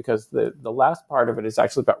book, because the last part of it is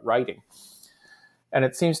actually about writing. And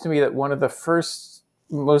it seems to me that one of the first,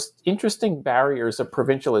 most interesting barriers of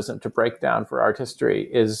provincialism to break down for art history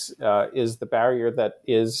is the barrier that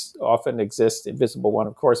often exists, invisible one,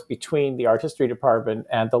 of course, between the art history department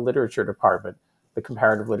and the literature department, the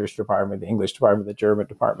comparative literature department, the English department, the German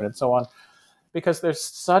department, and so on. Because there's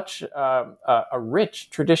such a rich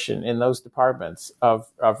tradition in those departments of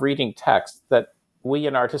reading text that we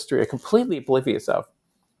in art history are completely oblivious of.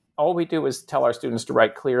 All we do is tell our students to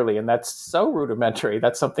write clearly, and that's so rudimentary.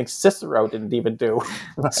 That's something Cicero didn't even do.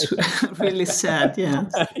 Right? It's really sad, yeah.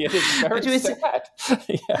 It is very sad.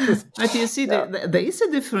 Yes. But you see, there is a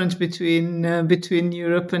difference between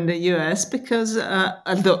Europe and the US, because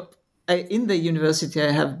although in the university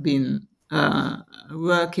I have been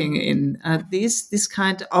working in, this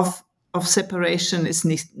kind of separation is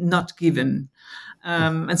not given.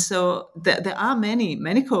 And so there are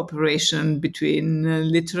many cooperation between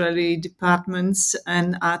literary departments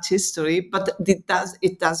and art history, but it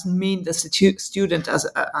doesn't mean that the students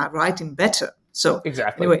are writing better. So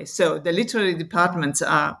exactly. Anyway, so the literary departments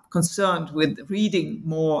are concerned with reading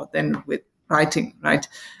more than with writing, right?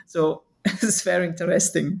 So it's very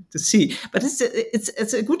interesting to see. But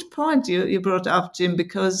it's a good point you brought up, Jim,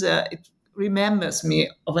 because it remembers me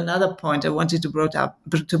of another point I wanted to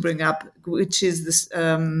bring up, which is this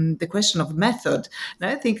the question of method.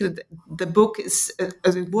 And I think that the book is,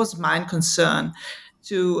 as it was my concern,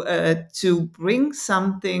 to bring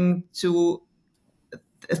something to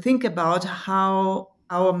think about how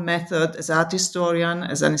our method as art historian,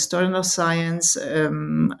 as an historian of science,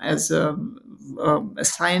 as a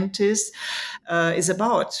scientist is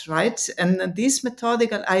about, right? And this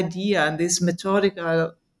methodical idea and this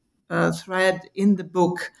methodical thread in the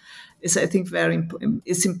book is, I think,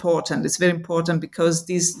 it's important. It's very important because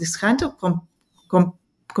this kind of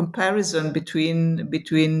comparison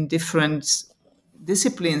between different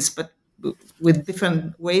disciplines, but with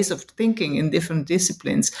different ways of thinking in different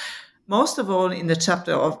disciplines. Most of all, in the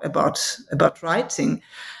chapter about writing,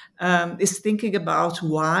 is thinking about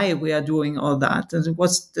why we are doing all that. And it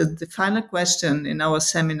was the final question in our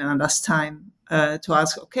seminar last time to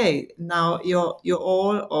ask, okay, now you're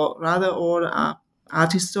all, or rather all, are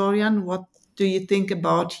art historian. What do you think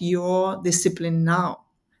about your discipline now,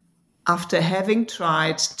 after having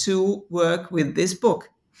tried to work with this book?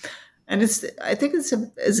 And I think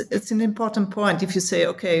it's an important point. If you say,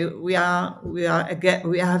 okay, we have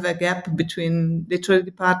a gap between literary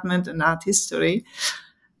department and art history.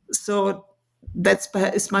 So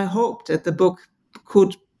it's my hope that the book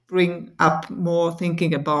could bring up more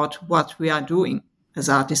thinking about what we are doing as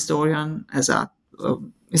art historian, as art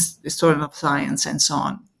historian of science, and so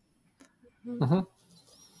on. Mm-hmm.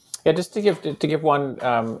 Yeah, just to give one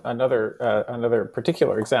another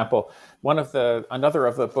particular example. Another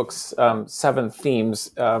of the book's 7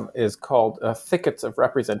 themes is called thickets of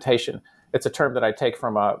representation. It's a term that I take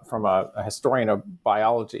from a historian of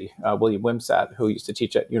biology, William Wimsatt, who used to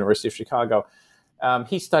teach at University of Chicago.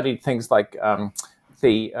 He studied things like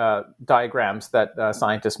the diagrams that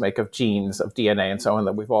scientists make of genes, of DNA, and so on,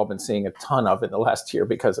 that we've all been seeing a ton of in the last year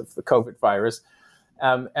because of the COVID virus.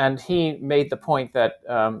 And he made the point that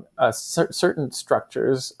certain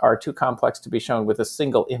structures are too complex to be shown with a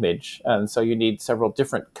single image. And so you need several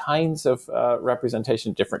different kinds of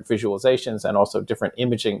representation, different visualizations, and also different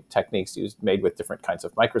imaging techniques made with different kinds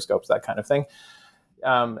of microscopes, that kind of thing.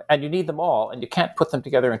 And you need them all, and you can't put them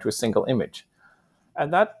together into a single image.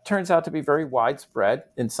 And that turns out to be very widespread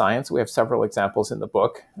in science. We have several examples in the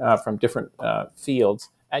book from different fields,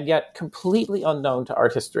 and yet completely unknown to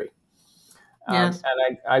art history. Yes.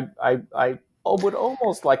 And I would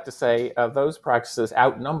almost like to say those practices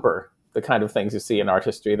outnumber the kind of things you see in art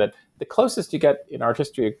history. That the closest you get in art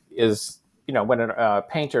history is, when a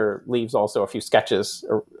painter leaves also a few sketches,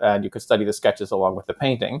 and you could study the sketches along with the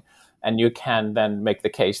painting, and you can then make the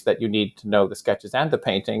case that you need to know the sketches and the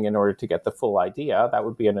painting in order to get the full idea. That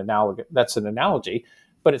would be that's an analogy,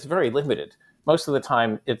 but it's very limited. Most of the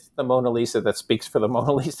time, it's the Mona Lisa that speaks for the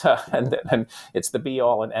Mona Lisa, and it's the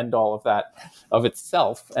be-all and end-all of that, of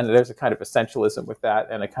itself. And there's a kind of essentialism with that,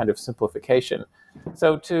 and a kind of simplification.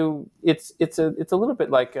 So it's a little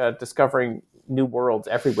bit like discovering new worlds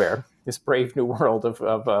everywhere. This brave new world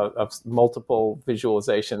of multiple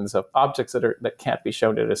visualizations of objects that can't be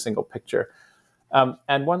shown in a single picture.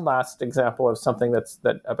 And one last example of something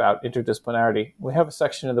that about interdisciplinarity. We have a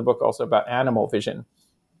section in the book also about animal vision.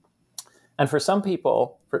 And for some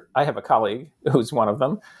people, I have a colleague who's one of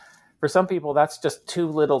them. For some people, that's just too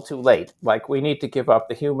little too late. Like, we need to give up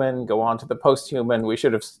the human, go on to the post-human. We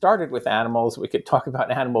should have started with animals. We could talk about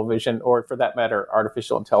animal vision, or for that matter,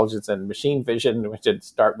 artificial intelligence and machine vision. We should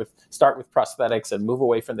start with prosthetics and move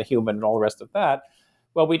away from the human and all the rest of that.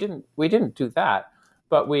 Well, we didn't do that,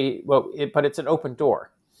 but it's an open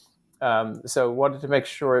door. So wanted to make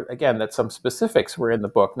sure, again, that some specifics were in the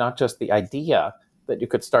book, not just the idea that you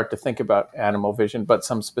could start to think about animal vision, but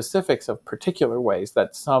some specifics of particular ways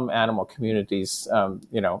that some animal communities,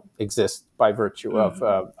 exist by virtue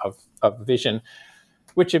of vision,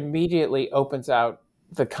 which immediately opens out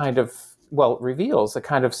the kind of, reveals the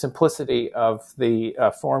kind of simplicity of the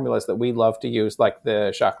formulas that we love to use, like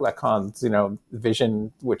the Jacques Lacan's,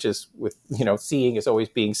 vision, which is with, seeing is always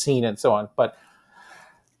being seen and so on. But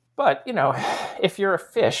if you're a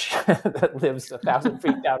fish that lives 1,000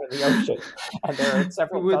 feet down in the ocean, and there are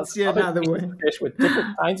several dozen other fish with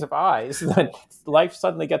different kinds of eyes, then life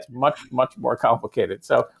suddenly gets much, much more complicated.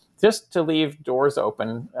 So just to leave doors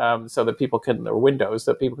open so that or windows,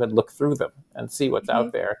 so people can look through them and see what's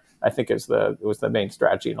out there, I think was the main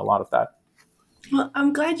strategy in a lot of that. Well,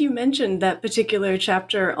 I'm glad you mentioned that particular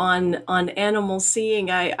chapter on animal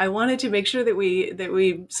seeing. I wanted to make sure that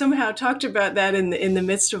we somehow talked about that in the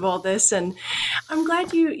midst of all this, and I'm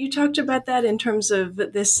glad you talked about that in terms of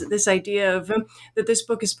this idea of that this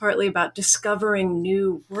book is partly about discovering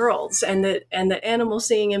new worlds, and that animal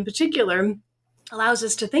seeing in particular allows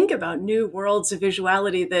us to think about new worlds of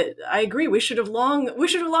visuality that I agree we should have long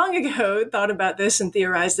ago thought about this and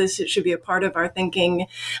theorized this. It should be a part of our thinking,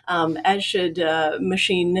 as should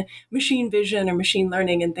machine vision or machine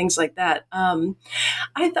learning and things like that.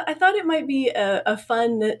 I thought it might be a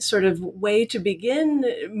fun sort of way to begin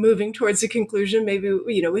moving towards a conclusion. Maybe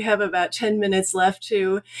we have about 10 minutes left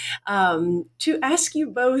to ask you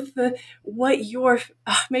both what your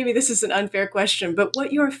maybe this is an unfair question, but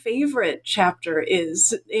what your favorite chapter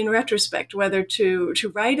is in retrospect, whether to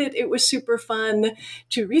write it was super fun,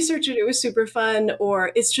 to research it was super fun,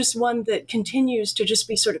 or it's just one that continues to just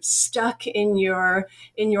be sort of stuck in your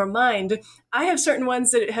mind. I have certain ones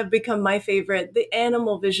that have become my favorite. The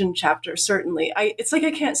animal vision chapter, certainly. It's like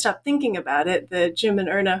I can't stop thinking about it. The Jim and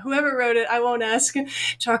Erna, whoever wrote it, I won't ask,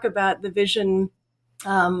 talk about the vision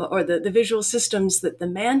or the visual systems that the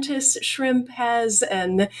mantis shrimp has.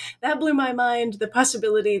 And that blew my mind. The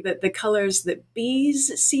possibility that the colors that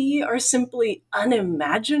bees see are simply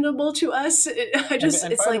unimaginable to us. I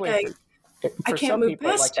can't move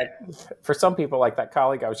past it. For some people, like that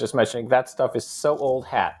colleague I was just mentioning, that stuff is so old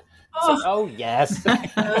hat. Yes.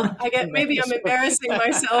 Well, maybe I'm embarrassing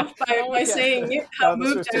myself by saying how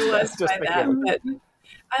moved I was by that.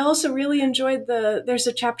 But I also really enjoyed there's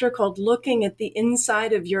a chapter called Looking at the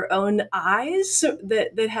Inside of Your Own Eyes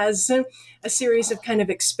that has a series of kind of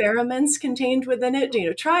experiments contained within it.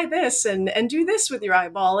 Try this and do this with your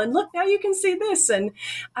eyeball, and look, now you can see this. And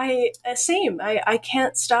I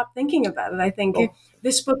can't stop thinking about it. I think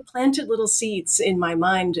this book planted little seeds in my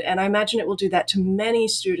mind, and I imagine it will do that to many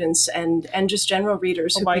students and just general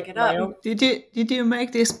readers who pick it up. Did you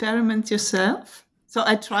make the experiment yourself? So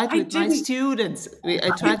I tried with my students.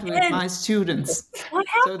 I tried with my students. What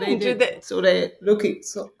happened? So they looking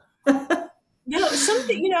so.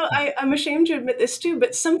 Something, I'm ashamed to admit this too,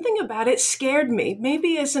 but something about it scared me.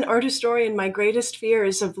 Maybe as an art historian, my greatest fear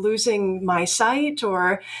is of losing my sight,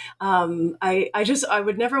 or I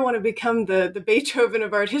would never want to become the Beethoven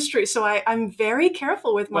of art history. So I'm very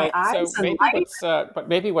careful with my eyes. But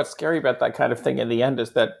maybe what's scary about that kind of thing in the end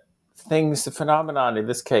is that the phenomenon in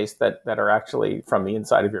this case that are actually from the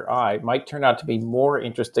inside of your eye might turn out to be more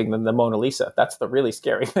interesting than the Mona Lisa. That's the really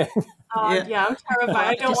scary thing. I'm terrified.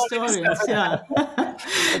 I don't want to discover that.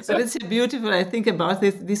 But it's beautiful. I think about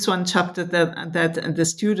this one chapter that the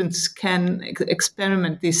students can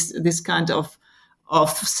experiment this kind of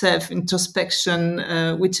self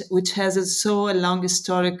introspection, which has a long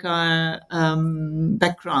historical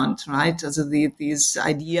background, right? So this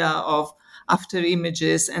idea of after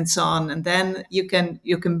images and so on, and then you can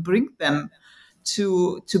bring them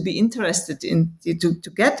to be interested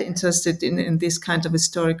to get interested in this kind of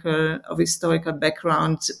historical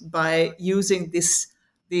background by using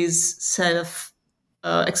these self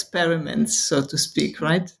experiments, so to speak,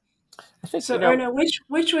 right? So, Erna,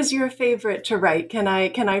 which was your favorite to write? Can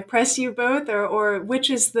I press you both, or which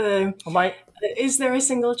is the? Is there a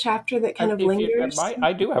single chapter that kind of lingers?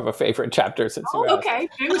 I do have a favorite chapter since you asked. Okay,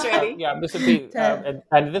 Jim's ready. This would be,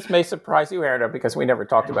 and this may surprise you, Erna, because we never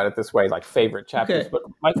talked about it this way, like favorite chapters. Okay. But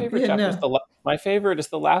my favorite my favorite is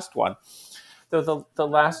the last one. The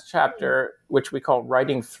last chapter, which we call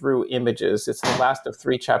Writing Through Images. It's the last of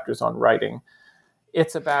 3 chapters on writing.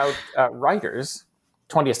 It's about writers.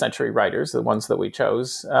 20th century writers, the ones that we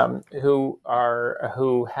chose, who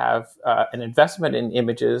have an investment in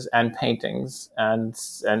images and paintings, and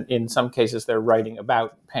in some cases they're writing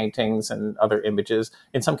about paintings and other images.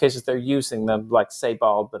 In some cases they're using them, like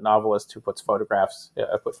Sebald, the novelist who put photographs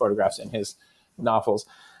in his novels.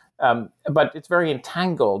 But it's very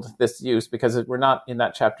entangled, this use, because we're not in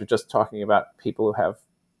that chapter just talking about people who have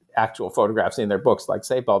actual photographs in their books like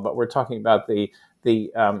Sebald, but we're talking about the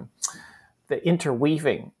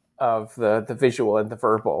interweaving of the visual and the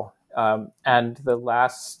verbal. And the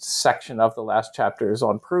last section of the last chapter is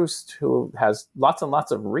on Proust, who has lots and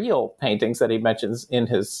lots of real paintings that he mentions in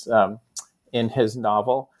his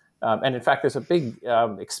novel. And in fact, there's a big,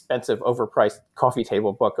 expensive, overpriced coffee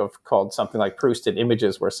table book called something like Proust in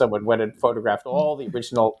Images, where someone went and photographed all the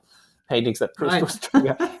original paintings that Proust was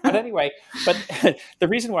doing. But anyway, the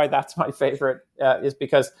reason why that's my favorite is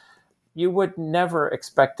because you would never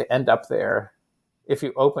expect to end up there if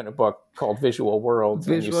you open a book called Visual Worlds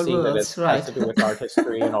and you see that it has to do with art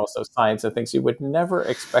history and also science and things. You would never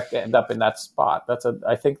expect to end up in that spot.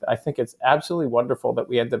 I think it's absolutely wonderful that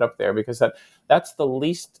we ended up there, because that's the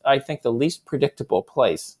least predictable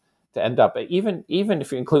place to end up. Even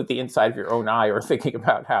if you include the inside of your own eye, or thinking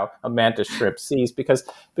about how a mantis shrimp sees, because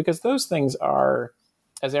those things are,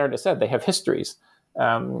 as Erna said, they have histories.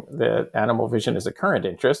 The animal vision is a current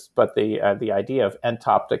interest, but the idea of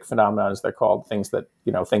entoptic phenomena, as they're called, things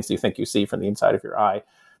you think you see from the inside of your eye,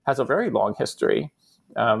 has a very long history.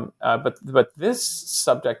 But this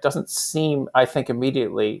subject doesn't seem, I think,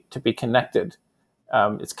 immediately to be connected.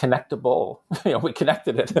 It's connectable. We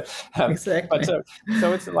connected it. Exactly. But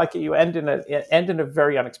so it's like you end in a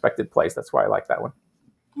very unexpected place. That's why I like that one.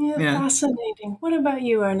 Yeah, fascinating. What about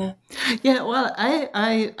you, Erna? Yeah, well,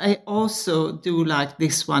 I also do like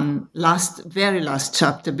this one, very last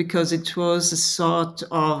chapter, because it was a sort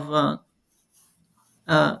of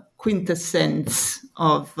quintessence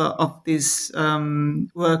of this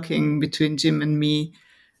working between Jim and me.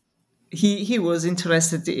 He was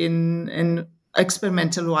interested in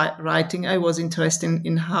experimental writing. I was interested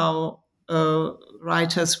in how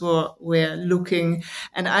writers were looking,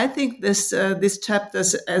 and I think this chapter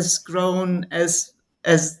has grown as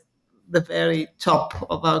the very top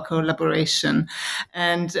of our collaboration.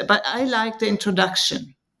 But I like the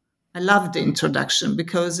introduction. I love the introduction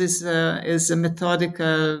because it's a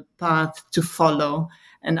methodical path to follow,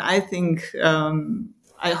 and I think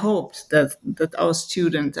I hoped that our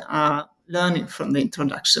students are learning from the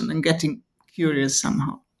introduction and getting curious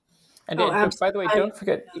somehow. And by the way, don't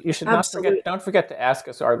forget, you should not forget, don't forget to ask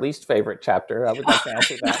us our least favorite chapter. I would like to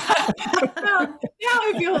answer that. Well, now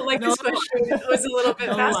I feel like this question was a little bit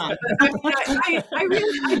faster, but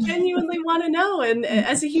I genuinely want to know. And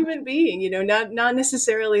as a human being, not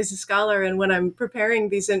necessarily as a scholar. And when I'm preparing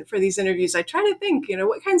for these interviews, I try to think,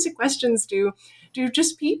 what kinds of questions do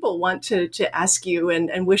just people want to ask you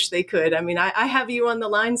and wish they could? I mean, I have you on the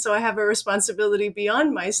line, so I have a responsibility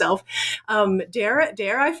beyond myself.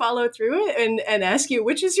 Dare I follow through it and ask you,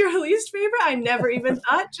 which is your least favorite? I never even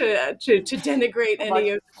thought to denigrate any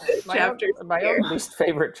of the chapters. My own least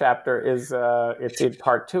favorite chapter is, it's in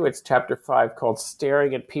part 2. It's chapter 5 called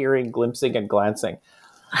Staring and Peering, Glimpsing and Glancing.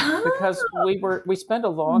 Because we spent a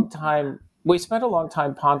long time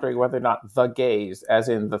pondering whether or not the gaze, as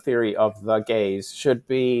in the theory of the gaze, should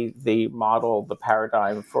be the model, the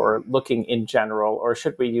paradigm for looking in general, or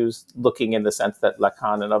should we use looking in the sense that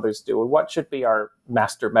Lacan and others do? And what should be our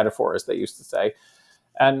master metaphor, as they used to say?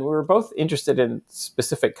 And we were both interested in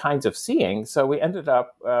specific kinds of seeing, so we ended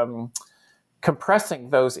up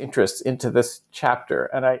compressing those interests into this chapter.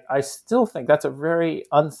 And I still think that's a very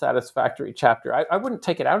unsatisfactory chapter. I wouldn't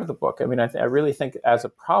take it out of the book. I mean, I really think as a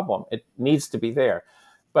problem, it needs to be there.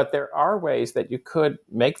 But there are ways that you could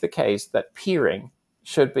make the case that peering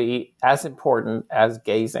should be as important as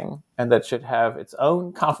gazing, and that should have its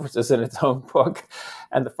own conferences in its own book.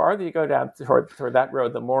 And the farther you go down toward that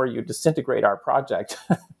road, the more you disintegrate our project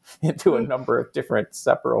into a number of different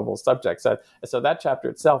separable subjects. So that chapter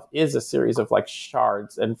itself is a series of like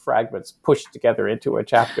shards and fragments pushed together into a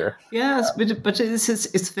chapter. Yes, but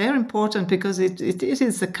it's very important because it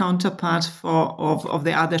is the counterpart of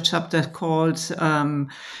the other chapter called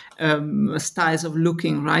Styles of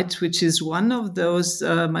Looking, right? Which is one of those,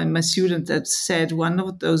 my student that said, one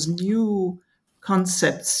of those new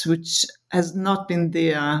concepts which has not been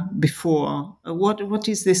there before. What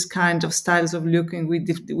is this kind of styles of looking we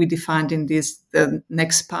defined in the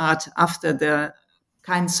next part after the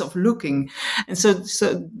kinds of looking? And so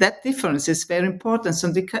that difference is very important.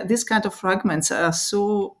 So these kind of fragments are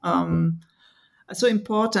so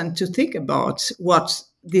important to think about what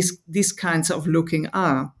these kinds of looking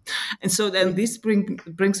are. And so then this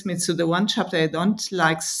brings me to the one chapter I don't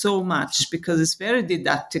like so much because it's very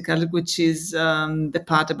didactical, which is the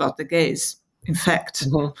part about the gaze, in fact.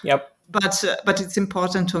 Mm-hmm. Yep. But it's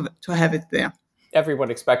important to have it there.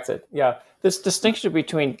 Everyone expects it. Yeah. This distinction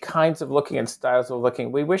between kinds of looking and styles of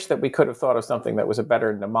looking, we wish that we could have thought of something that was a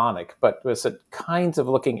better mnemonic, but was it kinds of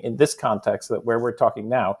looking in this context, that where we're talking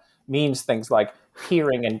now, means things like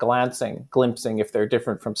peering and glancing, glimpsing if they're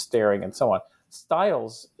different from staring, and so on.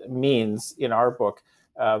 Styles means, in our book,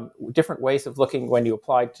 different ways of looking when you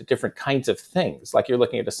apply to different kinds of things. Like you're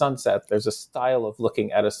looking at a sunset, there's a style of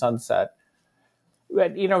looking at a sunset.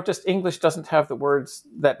 Just English doesn't have the words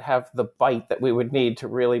that have the bite that we would need to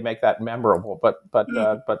really make that memorable. But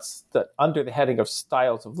under the heading of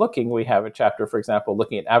styles of looking, we have a chapter, for example,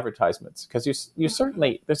 looking at advertisements, because you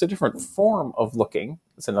certainly, there's a different form of looking.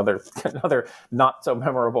 It's another not so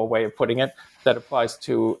memorable way of putting it that applies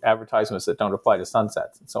to advertisements that don't apply to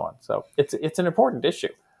sunsets and so on. So it's an important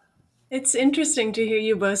issue. It's interesting to hear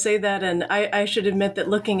you both say that, and I should admit that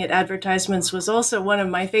looking at advertisements was also one of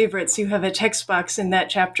my favorites. You have a text box in that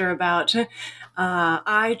chapter about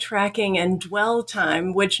eye tracking and dwell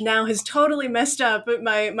time, which now has totally messed up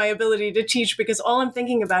my ability to teach, because all I'm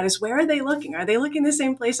thinking about is, where are they looking? Are they looking the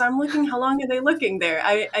same place I'm looking? How long are they looking there?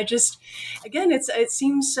 I just, again, it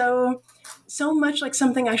seems so much like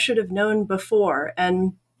something I should have known before.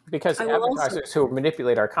 And because advertisers who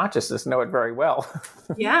manipulate our consciousness know it very well.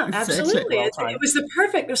 Yeah, absolutely. It was the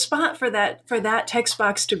perfect spot for that text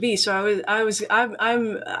box to be. So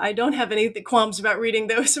I don't have any qualms about reading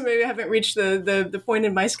those. So maybe I haven't reached the point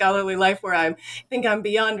in my scholarly life where I think I'm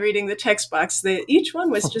beyond reading the text box. Each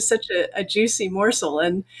one was just such a juicy morsel.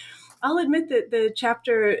 And I'll admit that the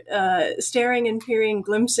chapter Staring and Peering,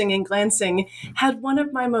 Glimpsing and Glancing had one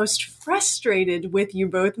of my most frustrated with you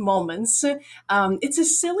both moments. It's a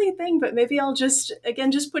silly thing, but maybe I'll just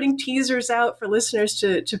putting teasers out for listeners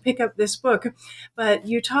to pick up this book. But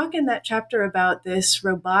you talk in that chapter about this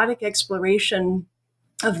robotic exploration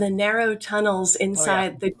of the narrow tunnels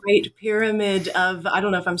inside the Great Pyramid of, I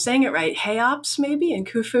don't know if I'm saying it right, Cheops maybe in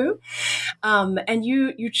Khufu. And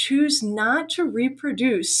you choose not to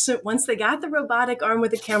reproduce, once they got the robotic arm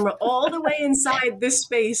with the camera all the way inside this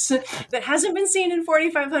space that hasn't been seen in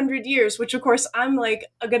 4,500 years, which of course I'm like,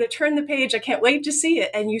 I'm going to turn the page. I can't wait to see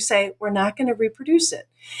it. And you say, we're not going to reproduce it.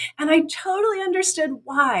 And I totally understood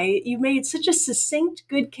why you made such a succinct,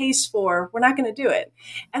 good case for we're not going to do it.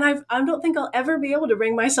 And I don't think I'll ever be able to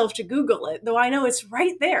bring myself to Google it, though I know it's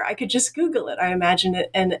right there. I could just Google it, I imagine it,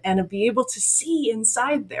 and be able to see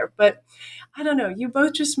inside there. But I don't know, you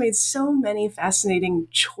both just made so many fascinating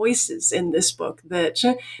choices in this book that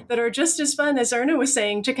are just as fun, as Erna was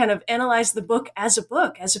saying, to kind of analyze the book, as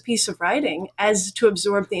a piece of writing, as to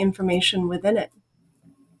absorb the information within it.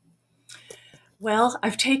 Well,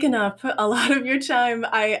 I've taken up a lot of your time.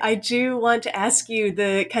 I do want to ask you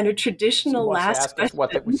the kind of traditional last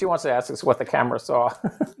question. She wants to ask us what the camera saw.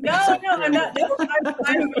 No, I'm not. No,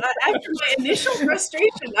 I'm after my initial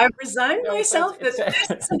frustration, I've resigned myself that this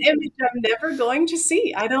is an image I'm never going to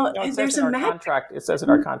see. I don't. No, there's a contract. It says in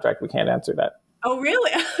our contract we can't answer that. Oh,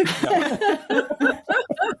 really?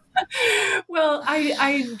 Well,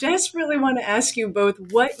 I desperately want to ask you both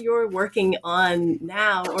what you're working on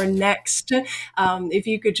now or next. If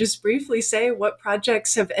you could just briefly say what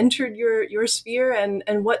projects have entered your sphere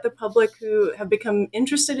and what the public who have become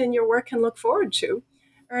interested in your work can look forward to.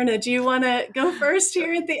 Erna, do you want to go first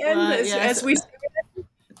here at the end as we start?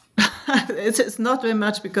 It's not very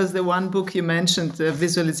much, because the one book you mentioned, the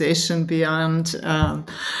visualization beyond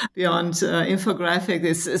infographic,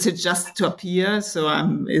 is just to appear. So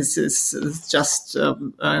it's just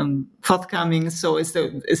forthcoming. So it's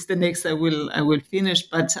the next I will finish.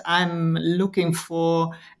 But I'm looking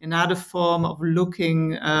for another form of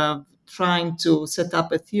looking. Trying to set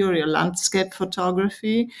up a theory of landscape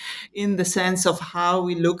photography, in the sense of how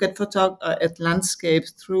we look at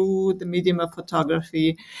landscapes through the medium of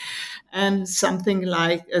photography, and something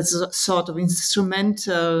like a sort of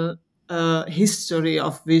instrumental history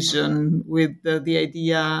of vision, with the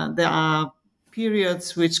idea there are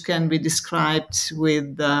periods which can be described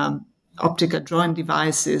with optical drawing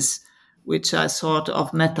devices, which are sort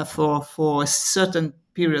of metaphor for a certain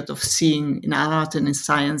period of seeing in art and in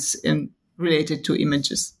science related to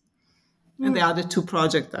images. And the other two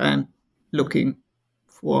projects I'm looking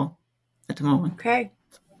for at the moment. Okay.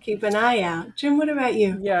 Keep an eye out. Jim, what about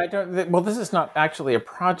you? Yeah, well, this is not actually a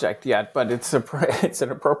project yet, but it's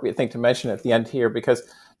an appropriate thing to mention at the end here, because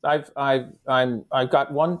I've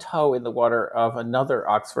got one toe in the water of another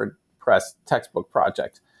Oxford Press textbook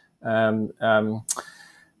project.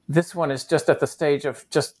 This one is just at the stage of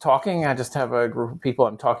just talking. I just have a group of people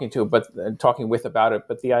I'm talking with about it.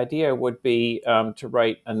 But the idea would be to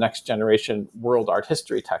write a next generation world art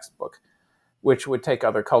history textbook, which would take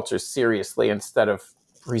other cultures seriously instead of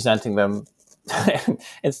presenting them,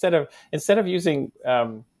 instead of using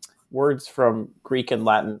words from Greek and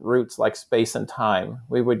Latin roots like space and time.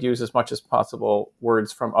 We would use as much as possible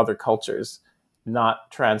words from other cultures,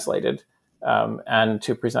 not translated. And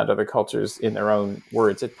to present other cultures in their own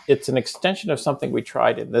words. It's an extension of something we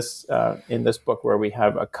tried in this book, where we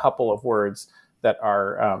have a couple of words that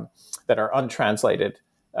are untranslated,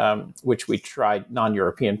 which we tried,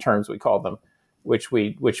 non-European terms we call them, which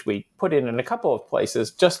we put in a couple of places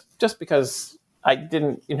just because I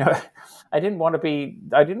didn't want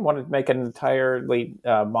to make an entirely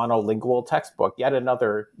monolingual textbook, yet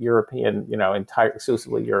another European,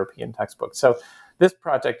 exclusively European textbook. So this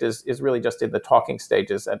project is really just in the talking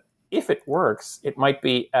stages, and if it works, it might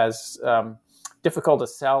be as difficult to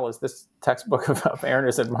sell as this textbook of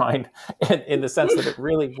Erna's and mine, in the sense that it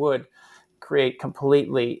really would create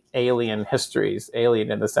completely alien histories,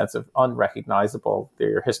 alien in the sense of unrecognizable.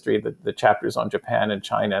 Their history, the chapters on Japan and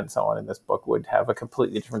China and so on in this book would have a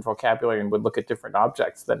completely different vocabulary and would look at different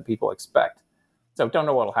objects than people expect. So don't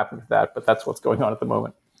know what will happen to that, but that's what's going on at the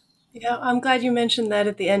moment. Yeah, I'm glad you mentioned that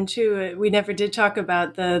at the end too. We never did talk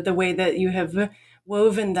about the way that you have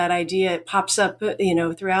woven that idea. It pops up,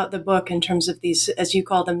 throughout the book in terms of these, as you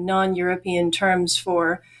call them, non-European terms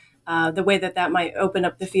for the way that might open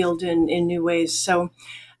up the field in new ways. So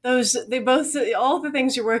all the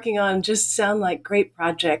things you're working on just sound like great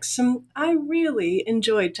projects. I really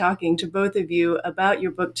enjoyed talking to both of you about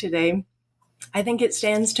your book today. I think it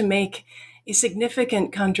stands to make a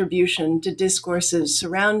significant contribution to discourses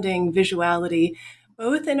surrounding visuality,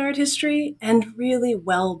 both in art history and really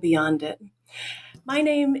well beyond it. My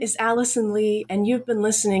name is Allison Lee, and you've been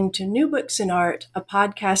listening to New Books in Art, a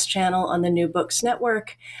podcast channel on the New Books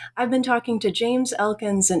Network. I've been talking to James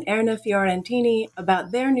Elkins and Erna Fiorentini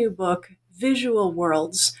about their new book, Visual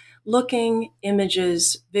Worlds, Looking,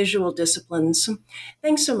 Images, Visual Disciplines.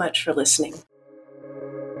 Thanks so much for listening.